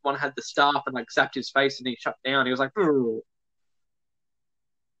then one had the staff and like zapped his face, and he shut down. He was like, "Ugh."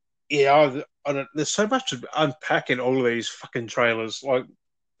 Yeah, I don't, there's so much to unpack in all of these fucking trailers. Like,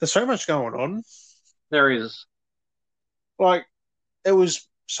 there's so much going on. There he is. Like, it was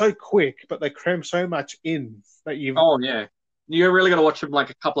so quick, but they crammed so much in that you've Oh yeah, you really got to watch him like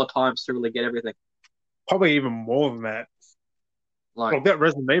a couple of times to really get everything. probably even more than that. Like that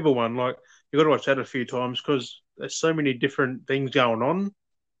Resident Evil one, like you got to watch that a few times because there's so many different things going on.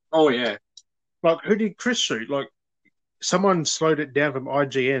 Oh yeah. Like, who did Chris shoot? Like, someone slowed it down from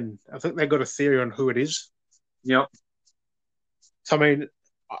IGN. I think they got a theory on who it is. Yep. So I mean,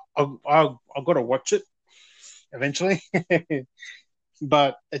 I've got to watch it eventually,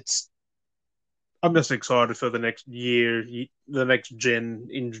 but I'm just excited for the next year, the next gen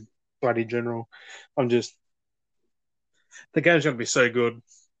in bloody general. The game's going to be so good.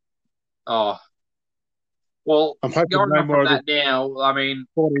 Oh. Well, I'm hoping going no on more from of that now, I mean,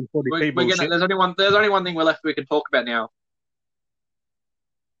 40 people. there's only one thing we're left we can talk about now.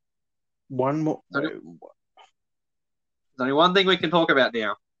 One more. There's only one thing we can talk about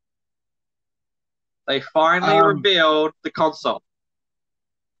now. They finally revealed the console.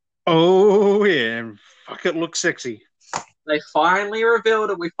 Oh yeah, fuck it, looks sexy. They finally revealed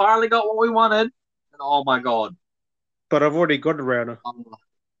it. We finally got what we wanted. And oh my god! But I've already got a router.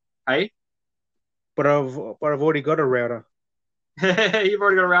 Hey, But I've already got a router. you've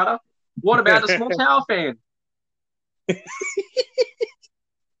already got a router. What about the small tower fan?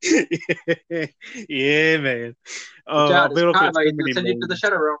 Yeah, man. Watch out, I've this been looking car at so is going to many send you to the memes.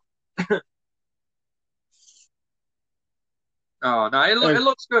 shadow realm. Oh no, it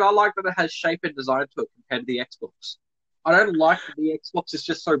looks good. I like that it has shape and design to it compared to the Xbox. I don't like that the Xbox is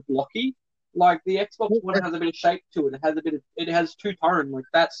just so blocky. Like the Xbox One has a bit of shape to it. It has two tone. Like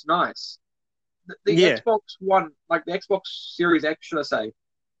that's nice. The Yeah, Xbox One, like the Xbox Series X, should I say,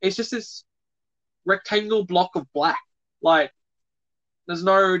 it's just this rectangle block of black. Like there's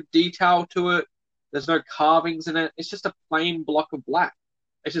no detail to it. There's no carvings in it. It's just a plain block of black.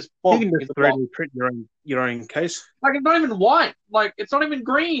 It's just you boom, can just it's a block. 3D print your own case. Like it's not even white. Like it's not even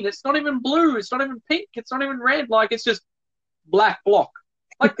green. It's not even blue. It's not even pink. It's not even red. Like it's just black block.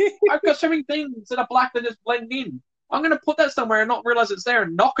 Like I've got so many things that are black that just blend in. I'm gonna put that somewhere and not realize it's there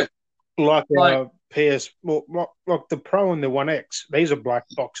and knock it. Like Like like the Pro and the One X. These are black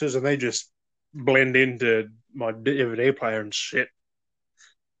boxes, and they just blend into my DVD player and shit.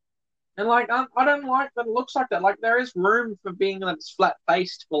 and like I don't like that it looks like that. Like there is room for being that it's flat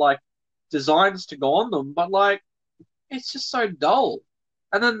faced for like designs to go on them, but like it's just so dull.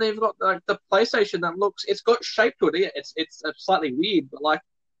 And then they've got like the PlayStation that looks it's got shape to it. Yeah, it's slightly weird, but like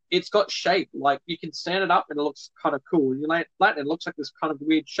it's got shape. Like you can stand it up and it looks kind of cool. You lay it flat and it looks like this kind of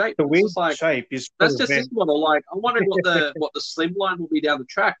weird shape. The It's weird just like shape is that's sort of just this bent. model. Like I'm wondering what the slim line will be down the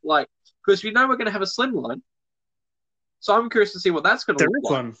track. Like because we know we're gonna have a slim line, so I'm curious to see what that's gonna There look is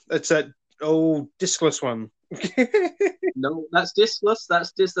like. one. It's that old discless one. No, that's discless.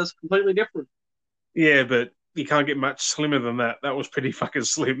 That's completely different. Yeah, but you can't get much slimmer than that. That was pretty fucking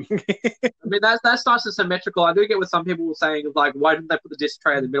slim. I mean, that's nice and symmetrical. I do get what some people were saying, like, why didn't they put the disc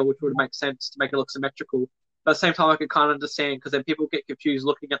tray in the middle, which would make sense to make it look symmetrical. But at the same time, I can kind of understand because then people get confused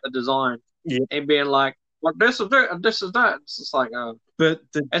looking at the design Yeah, and being like, well, this is it and this is that. It's just like, but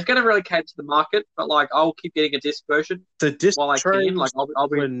it's going to really cater to the market, but like, I'll keep getting a disc version the disc while I can. Like, trays I'll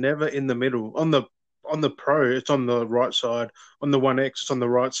be, were never in the middle. On the Pro, it's on the right side. On the One X, it's on the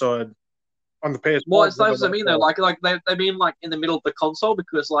right side. On the well, PS5, it's it's on the those I right mean, though, side. like they mean like in the middle of the console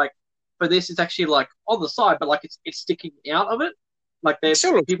because like for this, it's actually like on the side, but like it's sticking out of it. Like It they're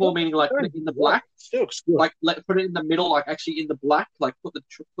still looks people good. meaning like put it in the Right. black. It still looks good. Like put it in the middle, like actually in the black, like put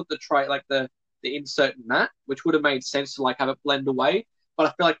the tray like the insert in that, which would have made sense to like have it blend away. But I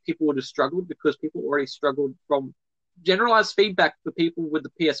feel like people would have struggled because people already struggled from generalized feedback for people with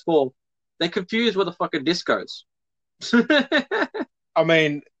the PS4. They're confused where the fucking disc goes. I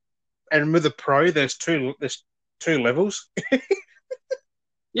mean, and with the Pro, there's two levels.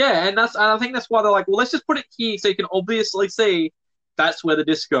 Yeah, and I think that's why they're like, well, let's just put it here so you can obviously see that's where the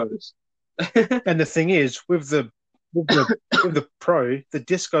disc goes. And the thing is, with the Pro, the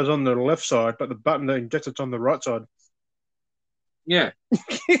disc goes on the left side, but the button that injects it's on the right side. Yeah,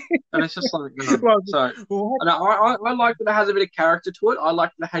 and it's just like Like, so. what? And I like that it has a bit of character to it. I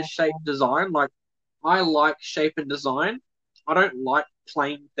like that it has shape and design. Like I like shape and design. I don't like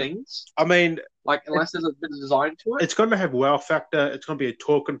plain things. I mean, Like unless there's a bit of design to it. it's going to have wow factor. It's going to be a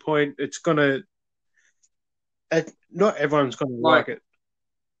talking point. Not everyone's going to Like like it.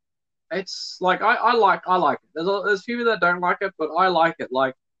 it's like I like it. There's people that don't like it, but I like it.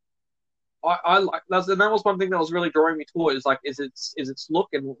 Like I like and that was one thing that was really drawing me to it is its look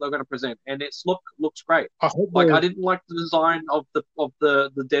and what they're going to present, and its look looks great. I hope. Like I didn't like the design of the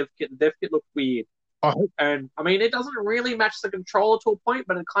dev kit. The dev kit looked weird. I hope. And I mean, it doesn't really match the controller to a point,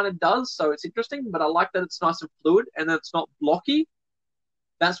 but it kind of does. So it's interesting. But I like that it's nice and fluid and that it's not blocky.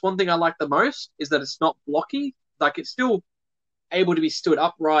 That's one thing I like the most is that it's not blocky. Like it's still able to be stood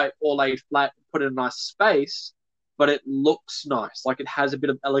upright or laid flat and put in a nice space, but it looks nice. Like it has a bit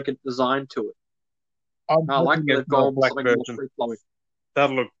of elegant design to it. I'm I like hoping that it's they've not a gone with black something more version. free flowing.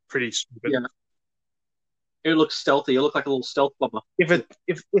 That'll look pretty stupid. Yeah, it looks stealthy. It looks like a little stealth bomber.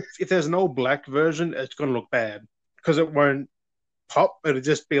 If there's an old black version, it's going to look bad because it won't pop. It'll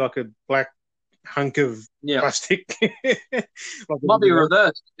just be like a black hunk of Yeah, plastic. it might be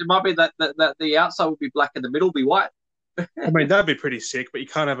reversed. It might be that the outside would be black and the middle would be white. I mean, that'd be pretty sick, but you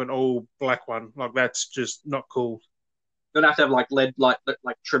can't have an all black one. Like that's just not cool. You'd have to have like lead like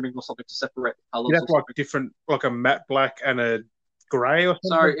trimming or something to separate the You'd colors have or like something. different, like a matte black and a grey or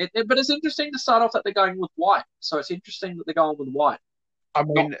So, something. but it's interesting to start off that they're going with white. So it's interesting that they're going with white, I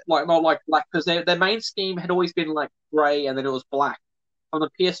mean, not like black, because their main scheme had always been like grey and then it was black. From the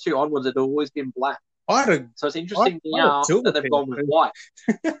PS2 onwards, it had always been black. I had a, So it's I, interesting I had a now silver that they've gone with PS2. white.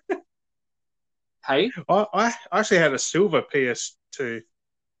 Hey, I actually had a silver PS2.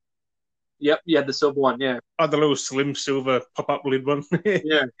 yep, you had the silver one, yeah, I had the little slim silver pop-up lid one.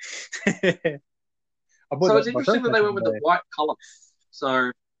 yeah. I bought So that it's for interesting myself that back they in went with the the day. white color.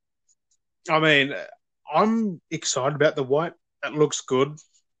 So I mean, I'm excited about the white. It looks good.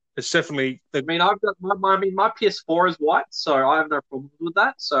 It's definitely I mean, I've got my PS4 is white, so I have no problems with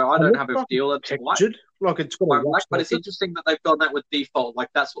that. So I it don't looks have a like deal it's that's white. textured, like it's got a Quite white like, but it's surface. interesting that they've done that with default. Like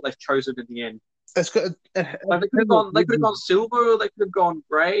that's what they've chosen in the end. It's got. It Like they could have gone silver, they could have gone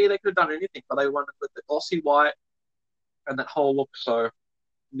grey, they could have done anything, but they went with the glossy white and that whole look. So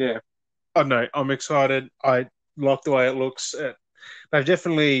yeah, I know. I'm excited. I like the way it looks. They've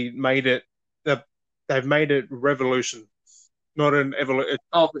definitely made it. They've, they've made it revolution, not an evolution.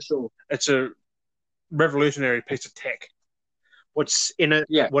 oh for sure, It's a revolutionary piece of tech. What's in it?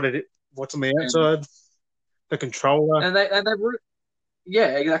 yeah, What's on the and outside? The controller.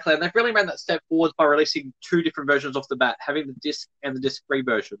 yeah, exactly, and they've really made that step forward by releasing two different versions off the bat, having the disc and the disc-free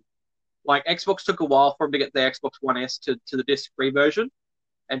version. Like Xbox took a while for them to get the Xbox One S to the disc-free version,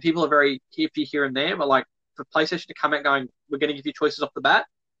 and people are very iffy here and there. But like for PlayStation to come out going, we're going to give you choices off the bat.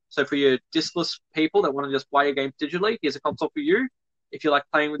 So for your discless people that want to just play your games digitally, here's a console for you. If you like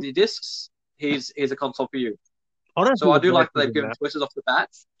playing with your discs, here's a console for you. I don't So think I the do both like that of they've them given that. choices off the bat.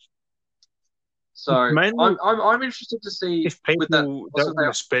 So Mainly, I'm interested to see if with that. people don't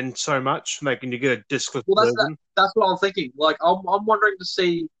want to spend so much, like, can you get a discless Well, version? that's what I'm thinking. Like I'm wondering to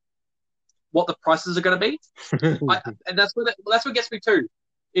see what the prices are going to be. And that's what gets me too.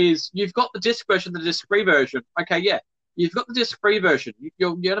 Is you've got the disc version, the disc free version. Okay, yeah, you've got the disc free version.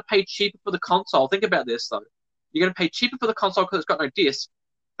 You're going to pay cheaper for the console. Think about this though. You're going to pay cheaper for the console because it's got no disc,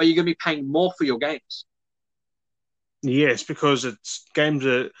 but you're going to be paying more for your games. Yes, because it's games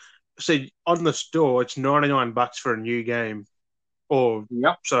are see on the store. It's $99 for a new game, or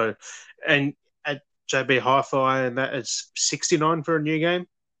Yep. so, and at JB Hi-Fi, and that is 69 for a new game.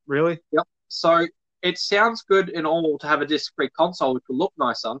 Really? Yep. So it sounds good in all to have a disc free console, which will look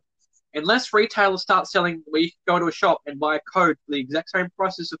nicer. Unless retailers start selling where you can go to a shop and buy a code for the exact same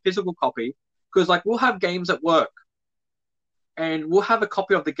price as a physical copy, because like we'll have games at work and we'll have a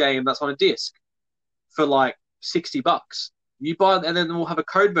copy of the game that's on a disc for like $60. You buy, and then we'll have a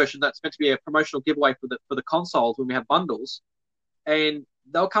code version that's meant to be a promotional giveaway for the consoles when we have bundles, and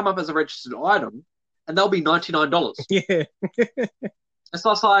they'll come up as a registered item, and they'll be $99. Yeah. It's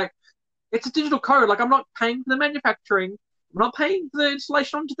not like it's a digital code. Like I'm not paying for the manufacturing, I'm not paying for the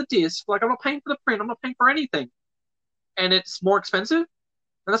installation onto the disc. Like I'm not paying for the print, I'm not paying for anything, and it's more expensive.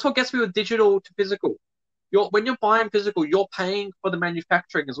 And that's what gets me with digital to physical. When you're buying physical, you're paying for the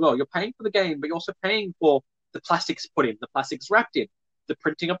manufacturing as well. You're paying for the game, but you're also paying for the plastics put in, the plastics wrapped in, the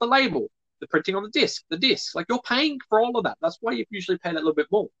printing of the label, the printing on the disc. Like you're paying for all of that. That's why you usually pay that little bit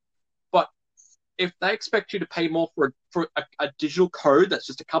more. But if they expect you to pay more for a digital code that's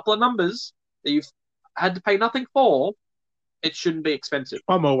just a couple of numbers that you've had to pay nothing for, it shouldn't be expensive.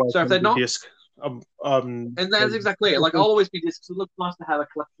 I'm always So if they're not, disc. and that's exactly it. Like I'll always be discs. It looks nice to have a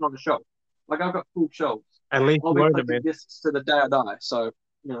collection on the shelf. Like I've got full shelves. At least I'll you be own it, collecting man. discs to the day I die. So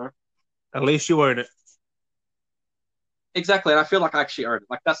you know. At least you own it. Exactly, and I feel like I actually own it.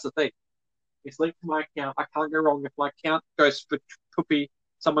 Like that's the thing. It's linked to my account. I can't go wrong if my account goes for poopy.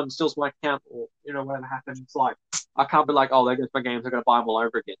 Someone steals my account, or whatever happens. It's like I can't be like, oh, there goes my games. I'm gonna buy them all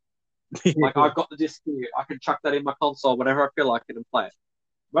over again. Like I've got the disc here. I can chuck that in my console whenever I feel like it and play it.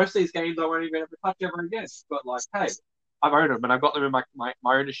 Most of these games I won't even ever touch ever again. But like, hey, I've owned them and I've got them in my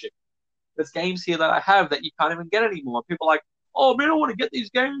ownership. There's games here that I have that you can't even get anymore. People are like, oh man, I want to get these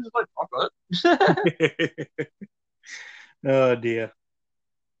games. It's like, I got it. Oh dear.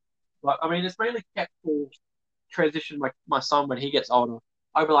 But I mean, it's mainly kept for transition my son when he gets older.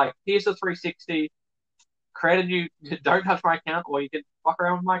 I'll be like, here's the 360. Create a new. Don't touch my account, or you can fuck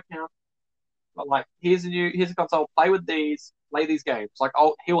around with my account. But like, here's a console. Play with these. Play these games. Like,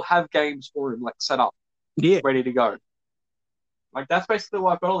 he'll have games for him like set up, Yeah. ready to go. Like that's basically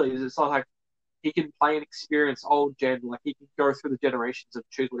what I've got all these. It's like he can play and experience old gen. Like he can go through the generations and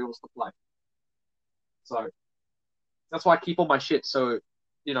choose what he wants to play. So that's why I keep all my shit. So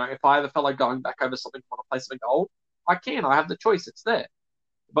if I ever felt like going back over something, want to play something old, I can. I have the choice. It's there.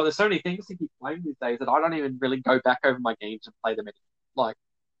 But there's so many things to keep playing these days that I don't even really go back over my games and play them anymore.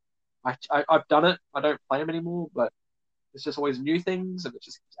 Like I've done it. I don't play them anymore, but it's just always new things, and it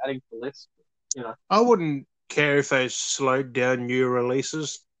just keeps adding to the list. I wouldn't care if they slowed down new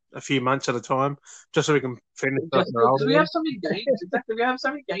releases a few months at a time, just so we can finish up Just their because old we have ones. so many games, exactly. We have so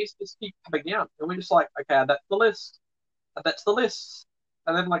many games just keep coming out, and we're just like, okay, that's the list. That's the list.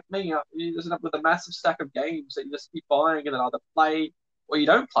 And then, like me, you just end up with a massive stack of games that you just keep buying and then either play or you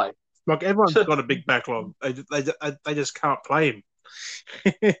don't play. Like everyone's got a big backlog. They just can't play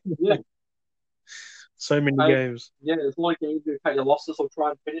them. Yeah, So many I, games. yeah. There's a lot of games you kind of lost us or try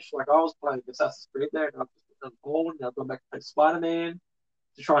and finish. Like I was playing Assassin's Creed there, and I've just been on board, and I've gone back to play Spider-Man.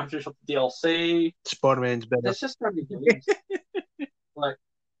 to try and finish off the DLC. Spider-Man's better. There's just so many games. Like,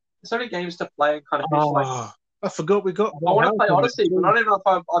 there's so many games to play and kind of finish. Like, I forgot we got. I want to play Odyssey, but I don't even know if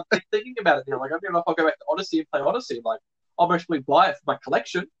I'm thinking about it now. Like, I don't even know if I'll go back to Odyssey and play Odyssey. Like, I'll mostly buy it for my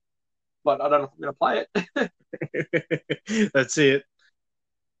collection, but I don't know if I'm going to play it. That's it.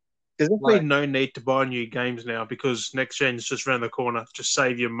 There's definitely no need to buy new games now because next gen's just around the corner. Just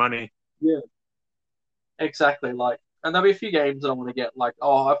save your money. Yeah, exactly. Like, and there'll be a few games that I want to get. Like,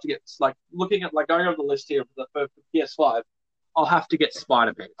 I'll have to get, like, looking at, like, going over the list here for PS5, I'll have to get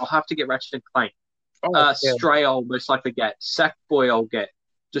Spider-Man. I'll have to get Ratchet and Clank. Stray I'll most likely get. Sackboy I'll get.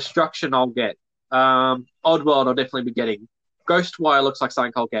 Destruction I'll get. Oddworld I'll definitely be getting. Ghostwire looks like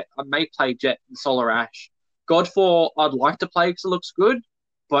something I'll get. I may play Jet and Solar Ash. Godfall I'd like to play because it looks good,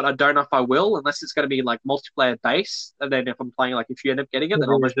 but I don't know if I will unless it's going to be like multiplayer base. And then if I'm playing, like if you end up getting it, then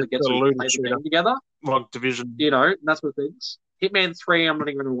I'll mostly get to play the game together. Like Division. You know, that's what things. Hitman 3 I'm not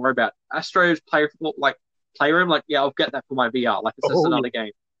even going to worry about. Astro's Playroom, like, yeah, I'll get that for my VR. Like, it's just another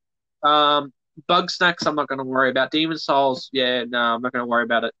game. Bug Snacks, I'm not going to worry about. Demon Souls, yeah, no, I'm not going to worry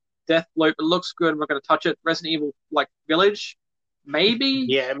about it. Deathloop, it looks good. I'm not going to touch it. Resident Evil, like, Village, maybe.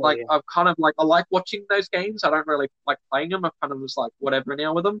 Yeah, like, I've kind of, like, I like watching those games. I don't really like playing them. I'm kind of just, like, whatever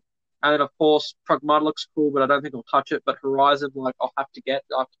now with them. And then, of course, Pragmata looks cool, but I don't think I'll touch it. But Horizon, like, I'll have to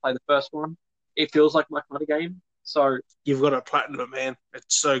play the first one. It feels like my kind of game. So you've got a platinum, man.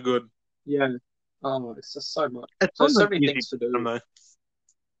 It's so good. Yeah. Oh, it's just so much. There's so many things to do.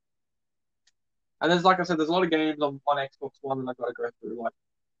 And there's, like I said, there's a lot of games on Xbox One that I've got to go through. Like,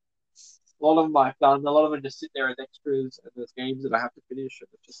 a lot of them I've done. A lot of them just sit there as extras, and there's games that I have to finish, and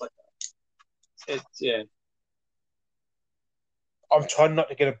it's just like that. Yeah. I'm trying not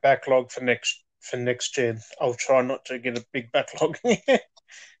to get a backlog for next gen. I'll try not to get a big backlog.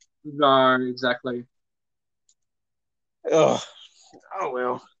 No, exactly. Oh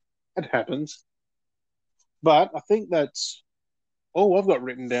well, it happens. But I think that's all I've got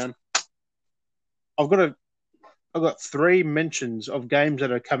written down. I've got 3 mentions of games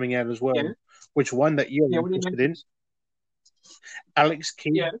that are coming out as well. Yeah. Which one that you're interested in? Alex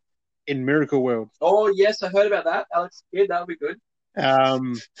Kidd in Miracle World. Oh yes, I heard about that. Alex Kidd, that would be good.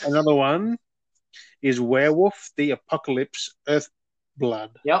 Another one is Werewolf: The Apocalypse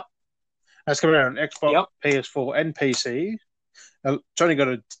Earthblood. Yep. That's coming out on Xbox, PS4, and PC. It's only got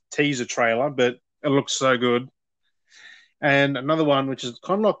a teaser trailer, but it looks so good. And another one, which is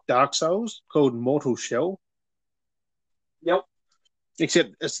kind of like Dark Souls, called Mortal Shell. Yep.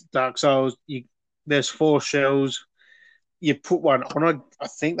 Except it's Dark Souls. There's 4 shells. You put one on. I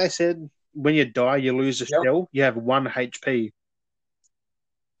think they said when you die, you lose a shell. You have 1 HP.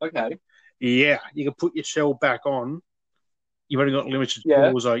 Okay. Yeah, you can put your shell back on. You've only got limited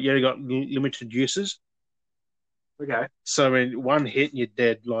pulls. You only got limited uses. Okay. So, I mean, 1 hit and you're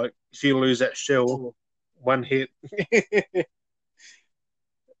dead. Like, if you lose that shell, 1 hit.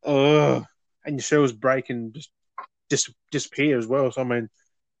 And your shell's break and just disappear as well. So, I mean,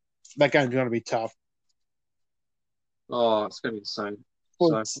 that game's going to be tough. Oh, it's going to be insane.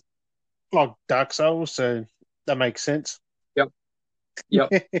 Well, it's like Dark Souls, so that makes sense. Yep.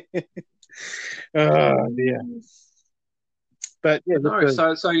 Oh, dear. But yeah,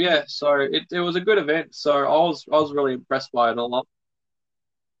 so it was a good event. So I was really impressed by it a lot.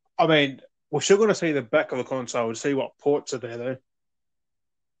 I mean, we're still going to see the back of the console and see what ports are there, though.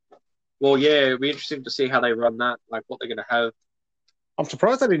 Well, yeah, it'd be interesting to see how they run that, like what they're going to have. I'm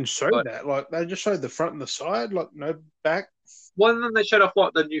surprised they didn't show that. Like they just showed the front and the side, like no back. Well, and then they showed off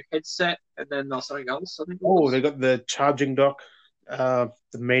the new headset, and then something else. I think. Oh, they got the charging dock, the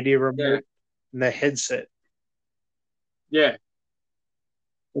media remote, and the headset. Yeah.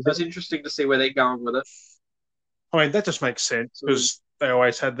 That's interesting to see where they're going with it. I mean, that just makes sense because they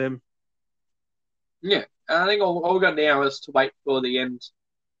always had them. Yeah, and I think all we got now is to wait for the end,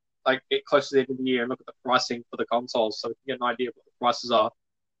 like get close to the end of the year and look at the pricing for the consoles so we can get an idea of what the prices are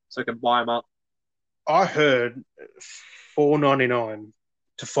so we can buy them up. I heard $4.99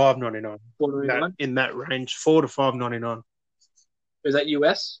 to $5.99 in that range, $4 to $5.99. Is that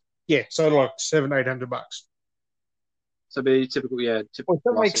US? Yeah, so like $700-800. So be typical, typical.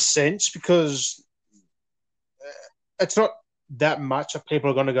 Well, that makes sense because it's not that much that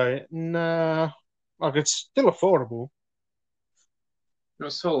people are going to go, nah, like it's still affordable.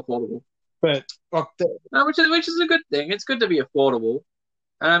 It's still affordable, but like which is a good thing. It's good to be affordable,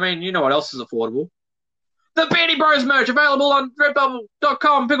 and I mean, you know what else is affordable? The Beardy Bros merch available on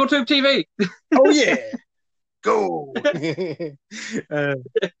Redbubble.com, PickleTube TV. Oh yeah, go. I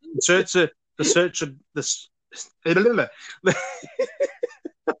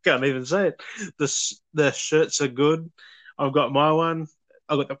can't even say it. The shirts are good. I've got my one.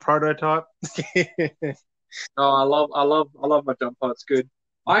 I got the prototype. Oh, I love my jumper. It's good.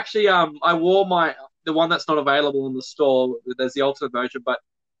 I actually I wore the one that's not available in the store. There's the ultimate version, but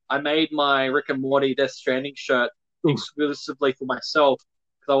I made my Rick and Morty Death Stranding shirt exclusively for myself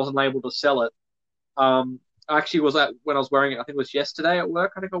because I wasn't able to sell it. I actually was when I was wearing it. I think it was yesterday at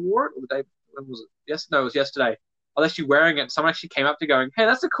work. I think I wore it, or the day. When was it? Yes, no, it was yesterday. I was actually wearing it. And someone actually came up to going, "Hey,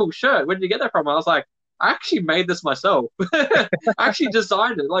 that's a cool shirt. Where did you get that from?" I was like, "I actually made this myself. I actually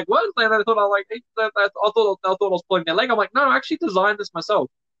designed it." Like, what? And I thought I was pulling their leg. I'm like, no, I actually designed this myself.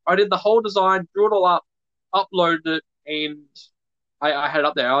 I did the whole design, drew it all up, uploaded it, and I had it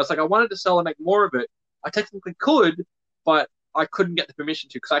up there. I was like, I wanted to sell and make more of it. I technically could, but I couldn't get the permission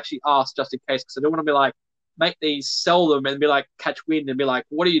to because I actually asked just in case because I didn't want to be like, make these, sell them, and be like, catch wind and be like,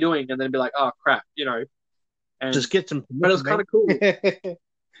 what are you doing? And then be like, oh crap, And, just get some. But it was kind of cool.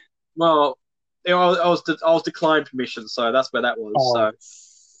 Well, I was declined permission, so that's where that was. Oh, so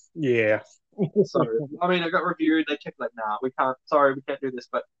yeah. So I mean, I got reviewed. They checked like, nah, we can't. Sorry, we can't do this.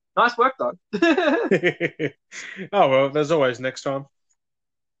 But nice work though. Oh well, there's always next time.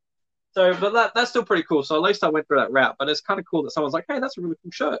 So, but that's still pretty cool. So at least I went through that route. But it's kind of cool that someone's like, hey, that's a really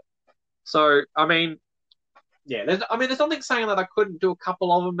cool shirt. So I mean, yeah, there's nothing saying that I couldn't do a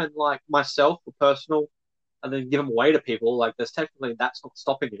couple of them and like myself for personal, and then give them away to people. Like, there's technically that's not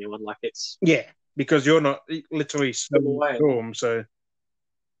stopping anyone. Like, it's because you're not literally selling them, so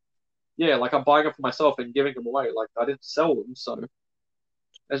yeah, like I'm buying them for myself and giving them away. Like, I didn't sell them, so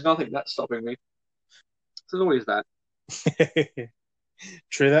there's nothing that's stopping me. So there's always that.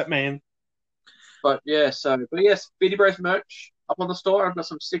 True that, man. But yes, Beardy Bros merch up on the store. I've got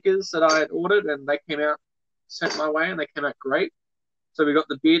some stickers that I had ordered, and they came out sent my way, and they came out great. So we got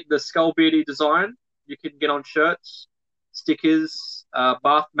the Skull Beardy design. You can get on shirts, stickers,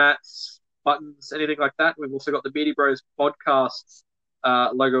 bath mats, buttons, anything like that. We've also got the Beardy Bros podcast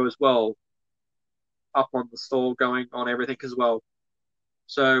logo as well up on the store, going on everything as well.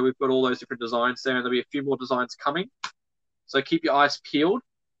 So we've got all those different designs there, and there'll be a few more designs coming. So keep your eyes peeled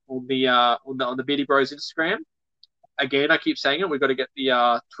on the Beardy Bros Instagram. Again, I keep saying it. We've got to get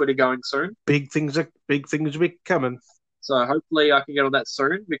the Twitter going soon. Big things will be coming. So hopefully I can get on that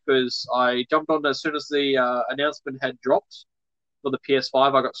soon because I jumped on as soon as the announcement had dropped for the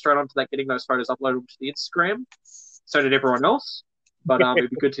PS5. I got straight onto that, getting those photos uploaded to the Instagram. So did everyone else. But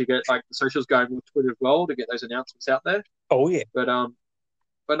it'd be good to get like the socials going with Twitter as well to get those announcements out there. Oh yeah. But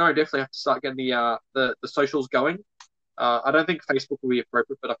no, definitely have to start getting the socials going. I don't think Facebook will be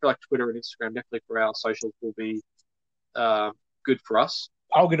appropriate, but I feel like Twitter and Instagram definitely for our socials will be good for us.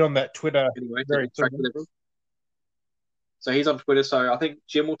 I'll get on that Twitter anyway. Very soon. So he's on Twitter. So I think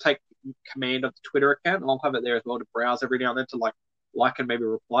Jim will take command of the Twitter account. I'll have it there as well to browse every now and then to like and maybe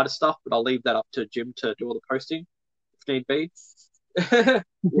reply to stuff. But I'll leave that up to Jim to do all the posting if need be.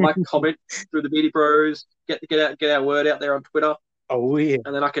 Like, comment through the Beardy Bros. Get our word out there on Twitter. Oh yeah.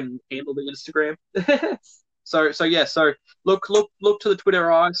 And then I can handle the Instagram. So look to the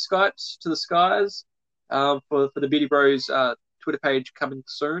Twitter skies to the skies for the Beardy Bros Twitter page coming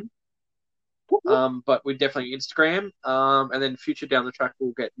soon. But we definitely Instagram, and then future down the track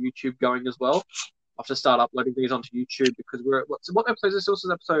we'll get YouTube going as well. I'll have to start uploading these onto YouTube because we're at what episode is this? This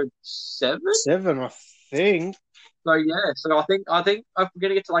is episode 7? 7, I think. So yeah, so I think if we're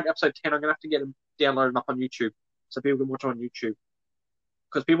gonna get to like episode 10, I'm gonna have to get them downloaded up on YouTube so people can watch on YouTube.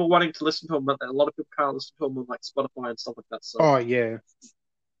 Because people wanting to listen to them, but a lot of people can't listen to them on like Spotify and stuff like that. So oh yeah,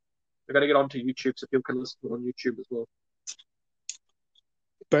 we've got to get onto YouTube so people can listen to it on YouTube as well.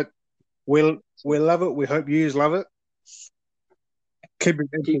 But we'll love it. We hope you love it. Keep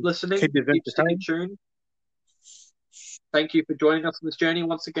listening. Keep staying tuned. Thank you for joining us on this journey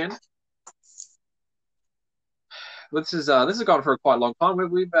once again. This has gone for a quite long time.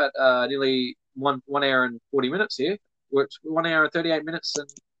 We've at nearly 1 hour and 40 minutes here. We're 1 hour and 38 minutes and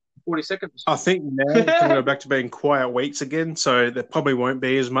 40 seconds. I think now we're going to go back to being quiet weeks again, so there probably won't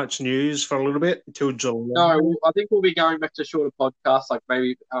be as much news for a little bit until July. No, I think we'll be going back to shorter podcasts, like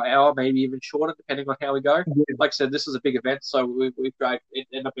maybe an hour, maybe even shorter, depending on how we go. Yeah. Like I said, this is a big event, so we've dragged it,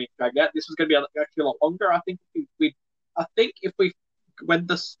 ended up being dragged out. This was going to be actually a lot longer. I think if we went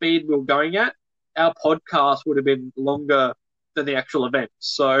the speed we were going at, our podcast would have been longer than the actual event.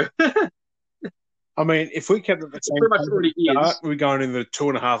 So. I mean, if we kept at the same time, we're going in the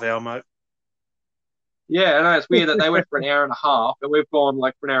 2.5 hour mode. Yeah, I know it's weird that they went for an hour and a half, and we've gone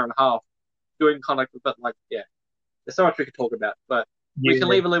like for an hour and a half, doing kind of, but like, yeah, there's so much we could talk about, but we can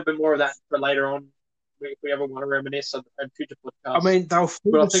leave a little bit more of that for later on if we ever want to reminisce on future podcasts. I mean, they'll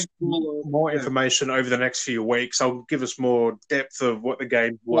feed us more information over the next few weeks. They'll give us more depth of what the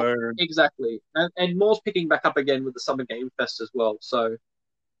games were. Exactly, and more's picking back up again with the Summer Game Fest as well. So.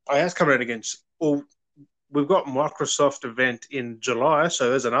 that's coming out against. Well, we've got Microsoft event in July, so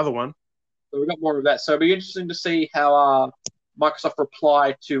there's another one. So we've got more of that. So it'll be interesting to see how Microsoft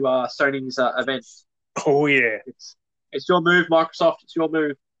reply to Sony's event. Oh yeah, it's your move, Microsoft. It's your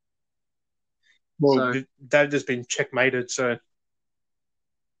move. Well, they've just been checkmated. So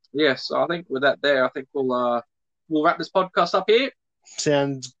yes, I think with that there, I think we'll wrap this podcast up here.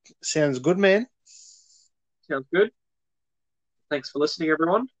 Sounds good, man. Sounds good. Thanks for listening,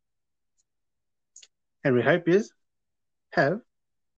 everyone. And we hope you have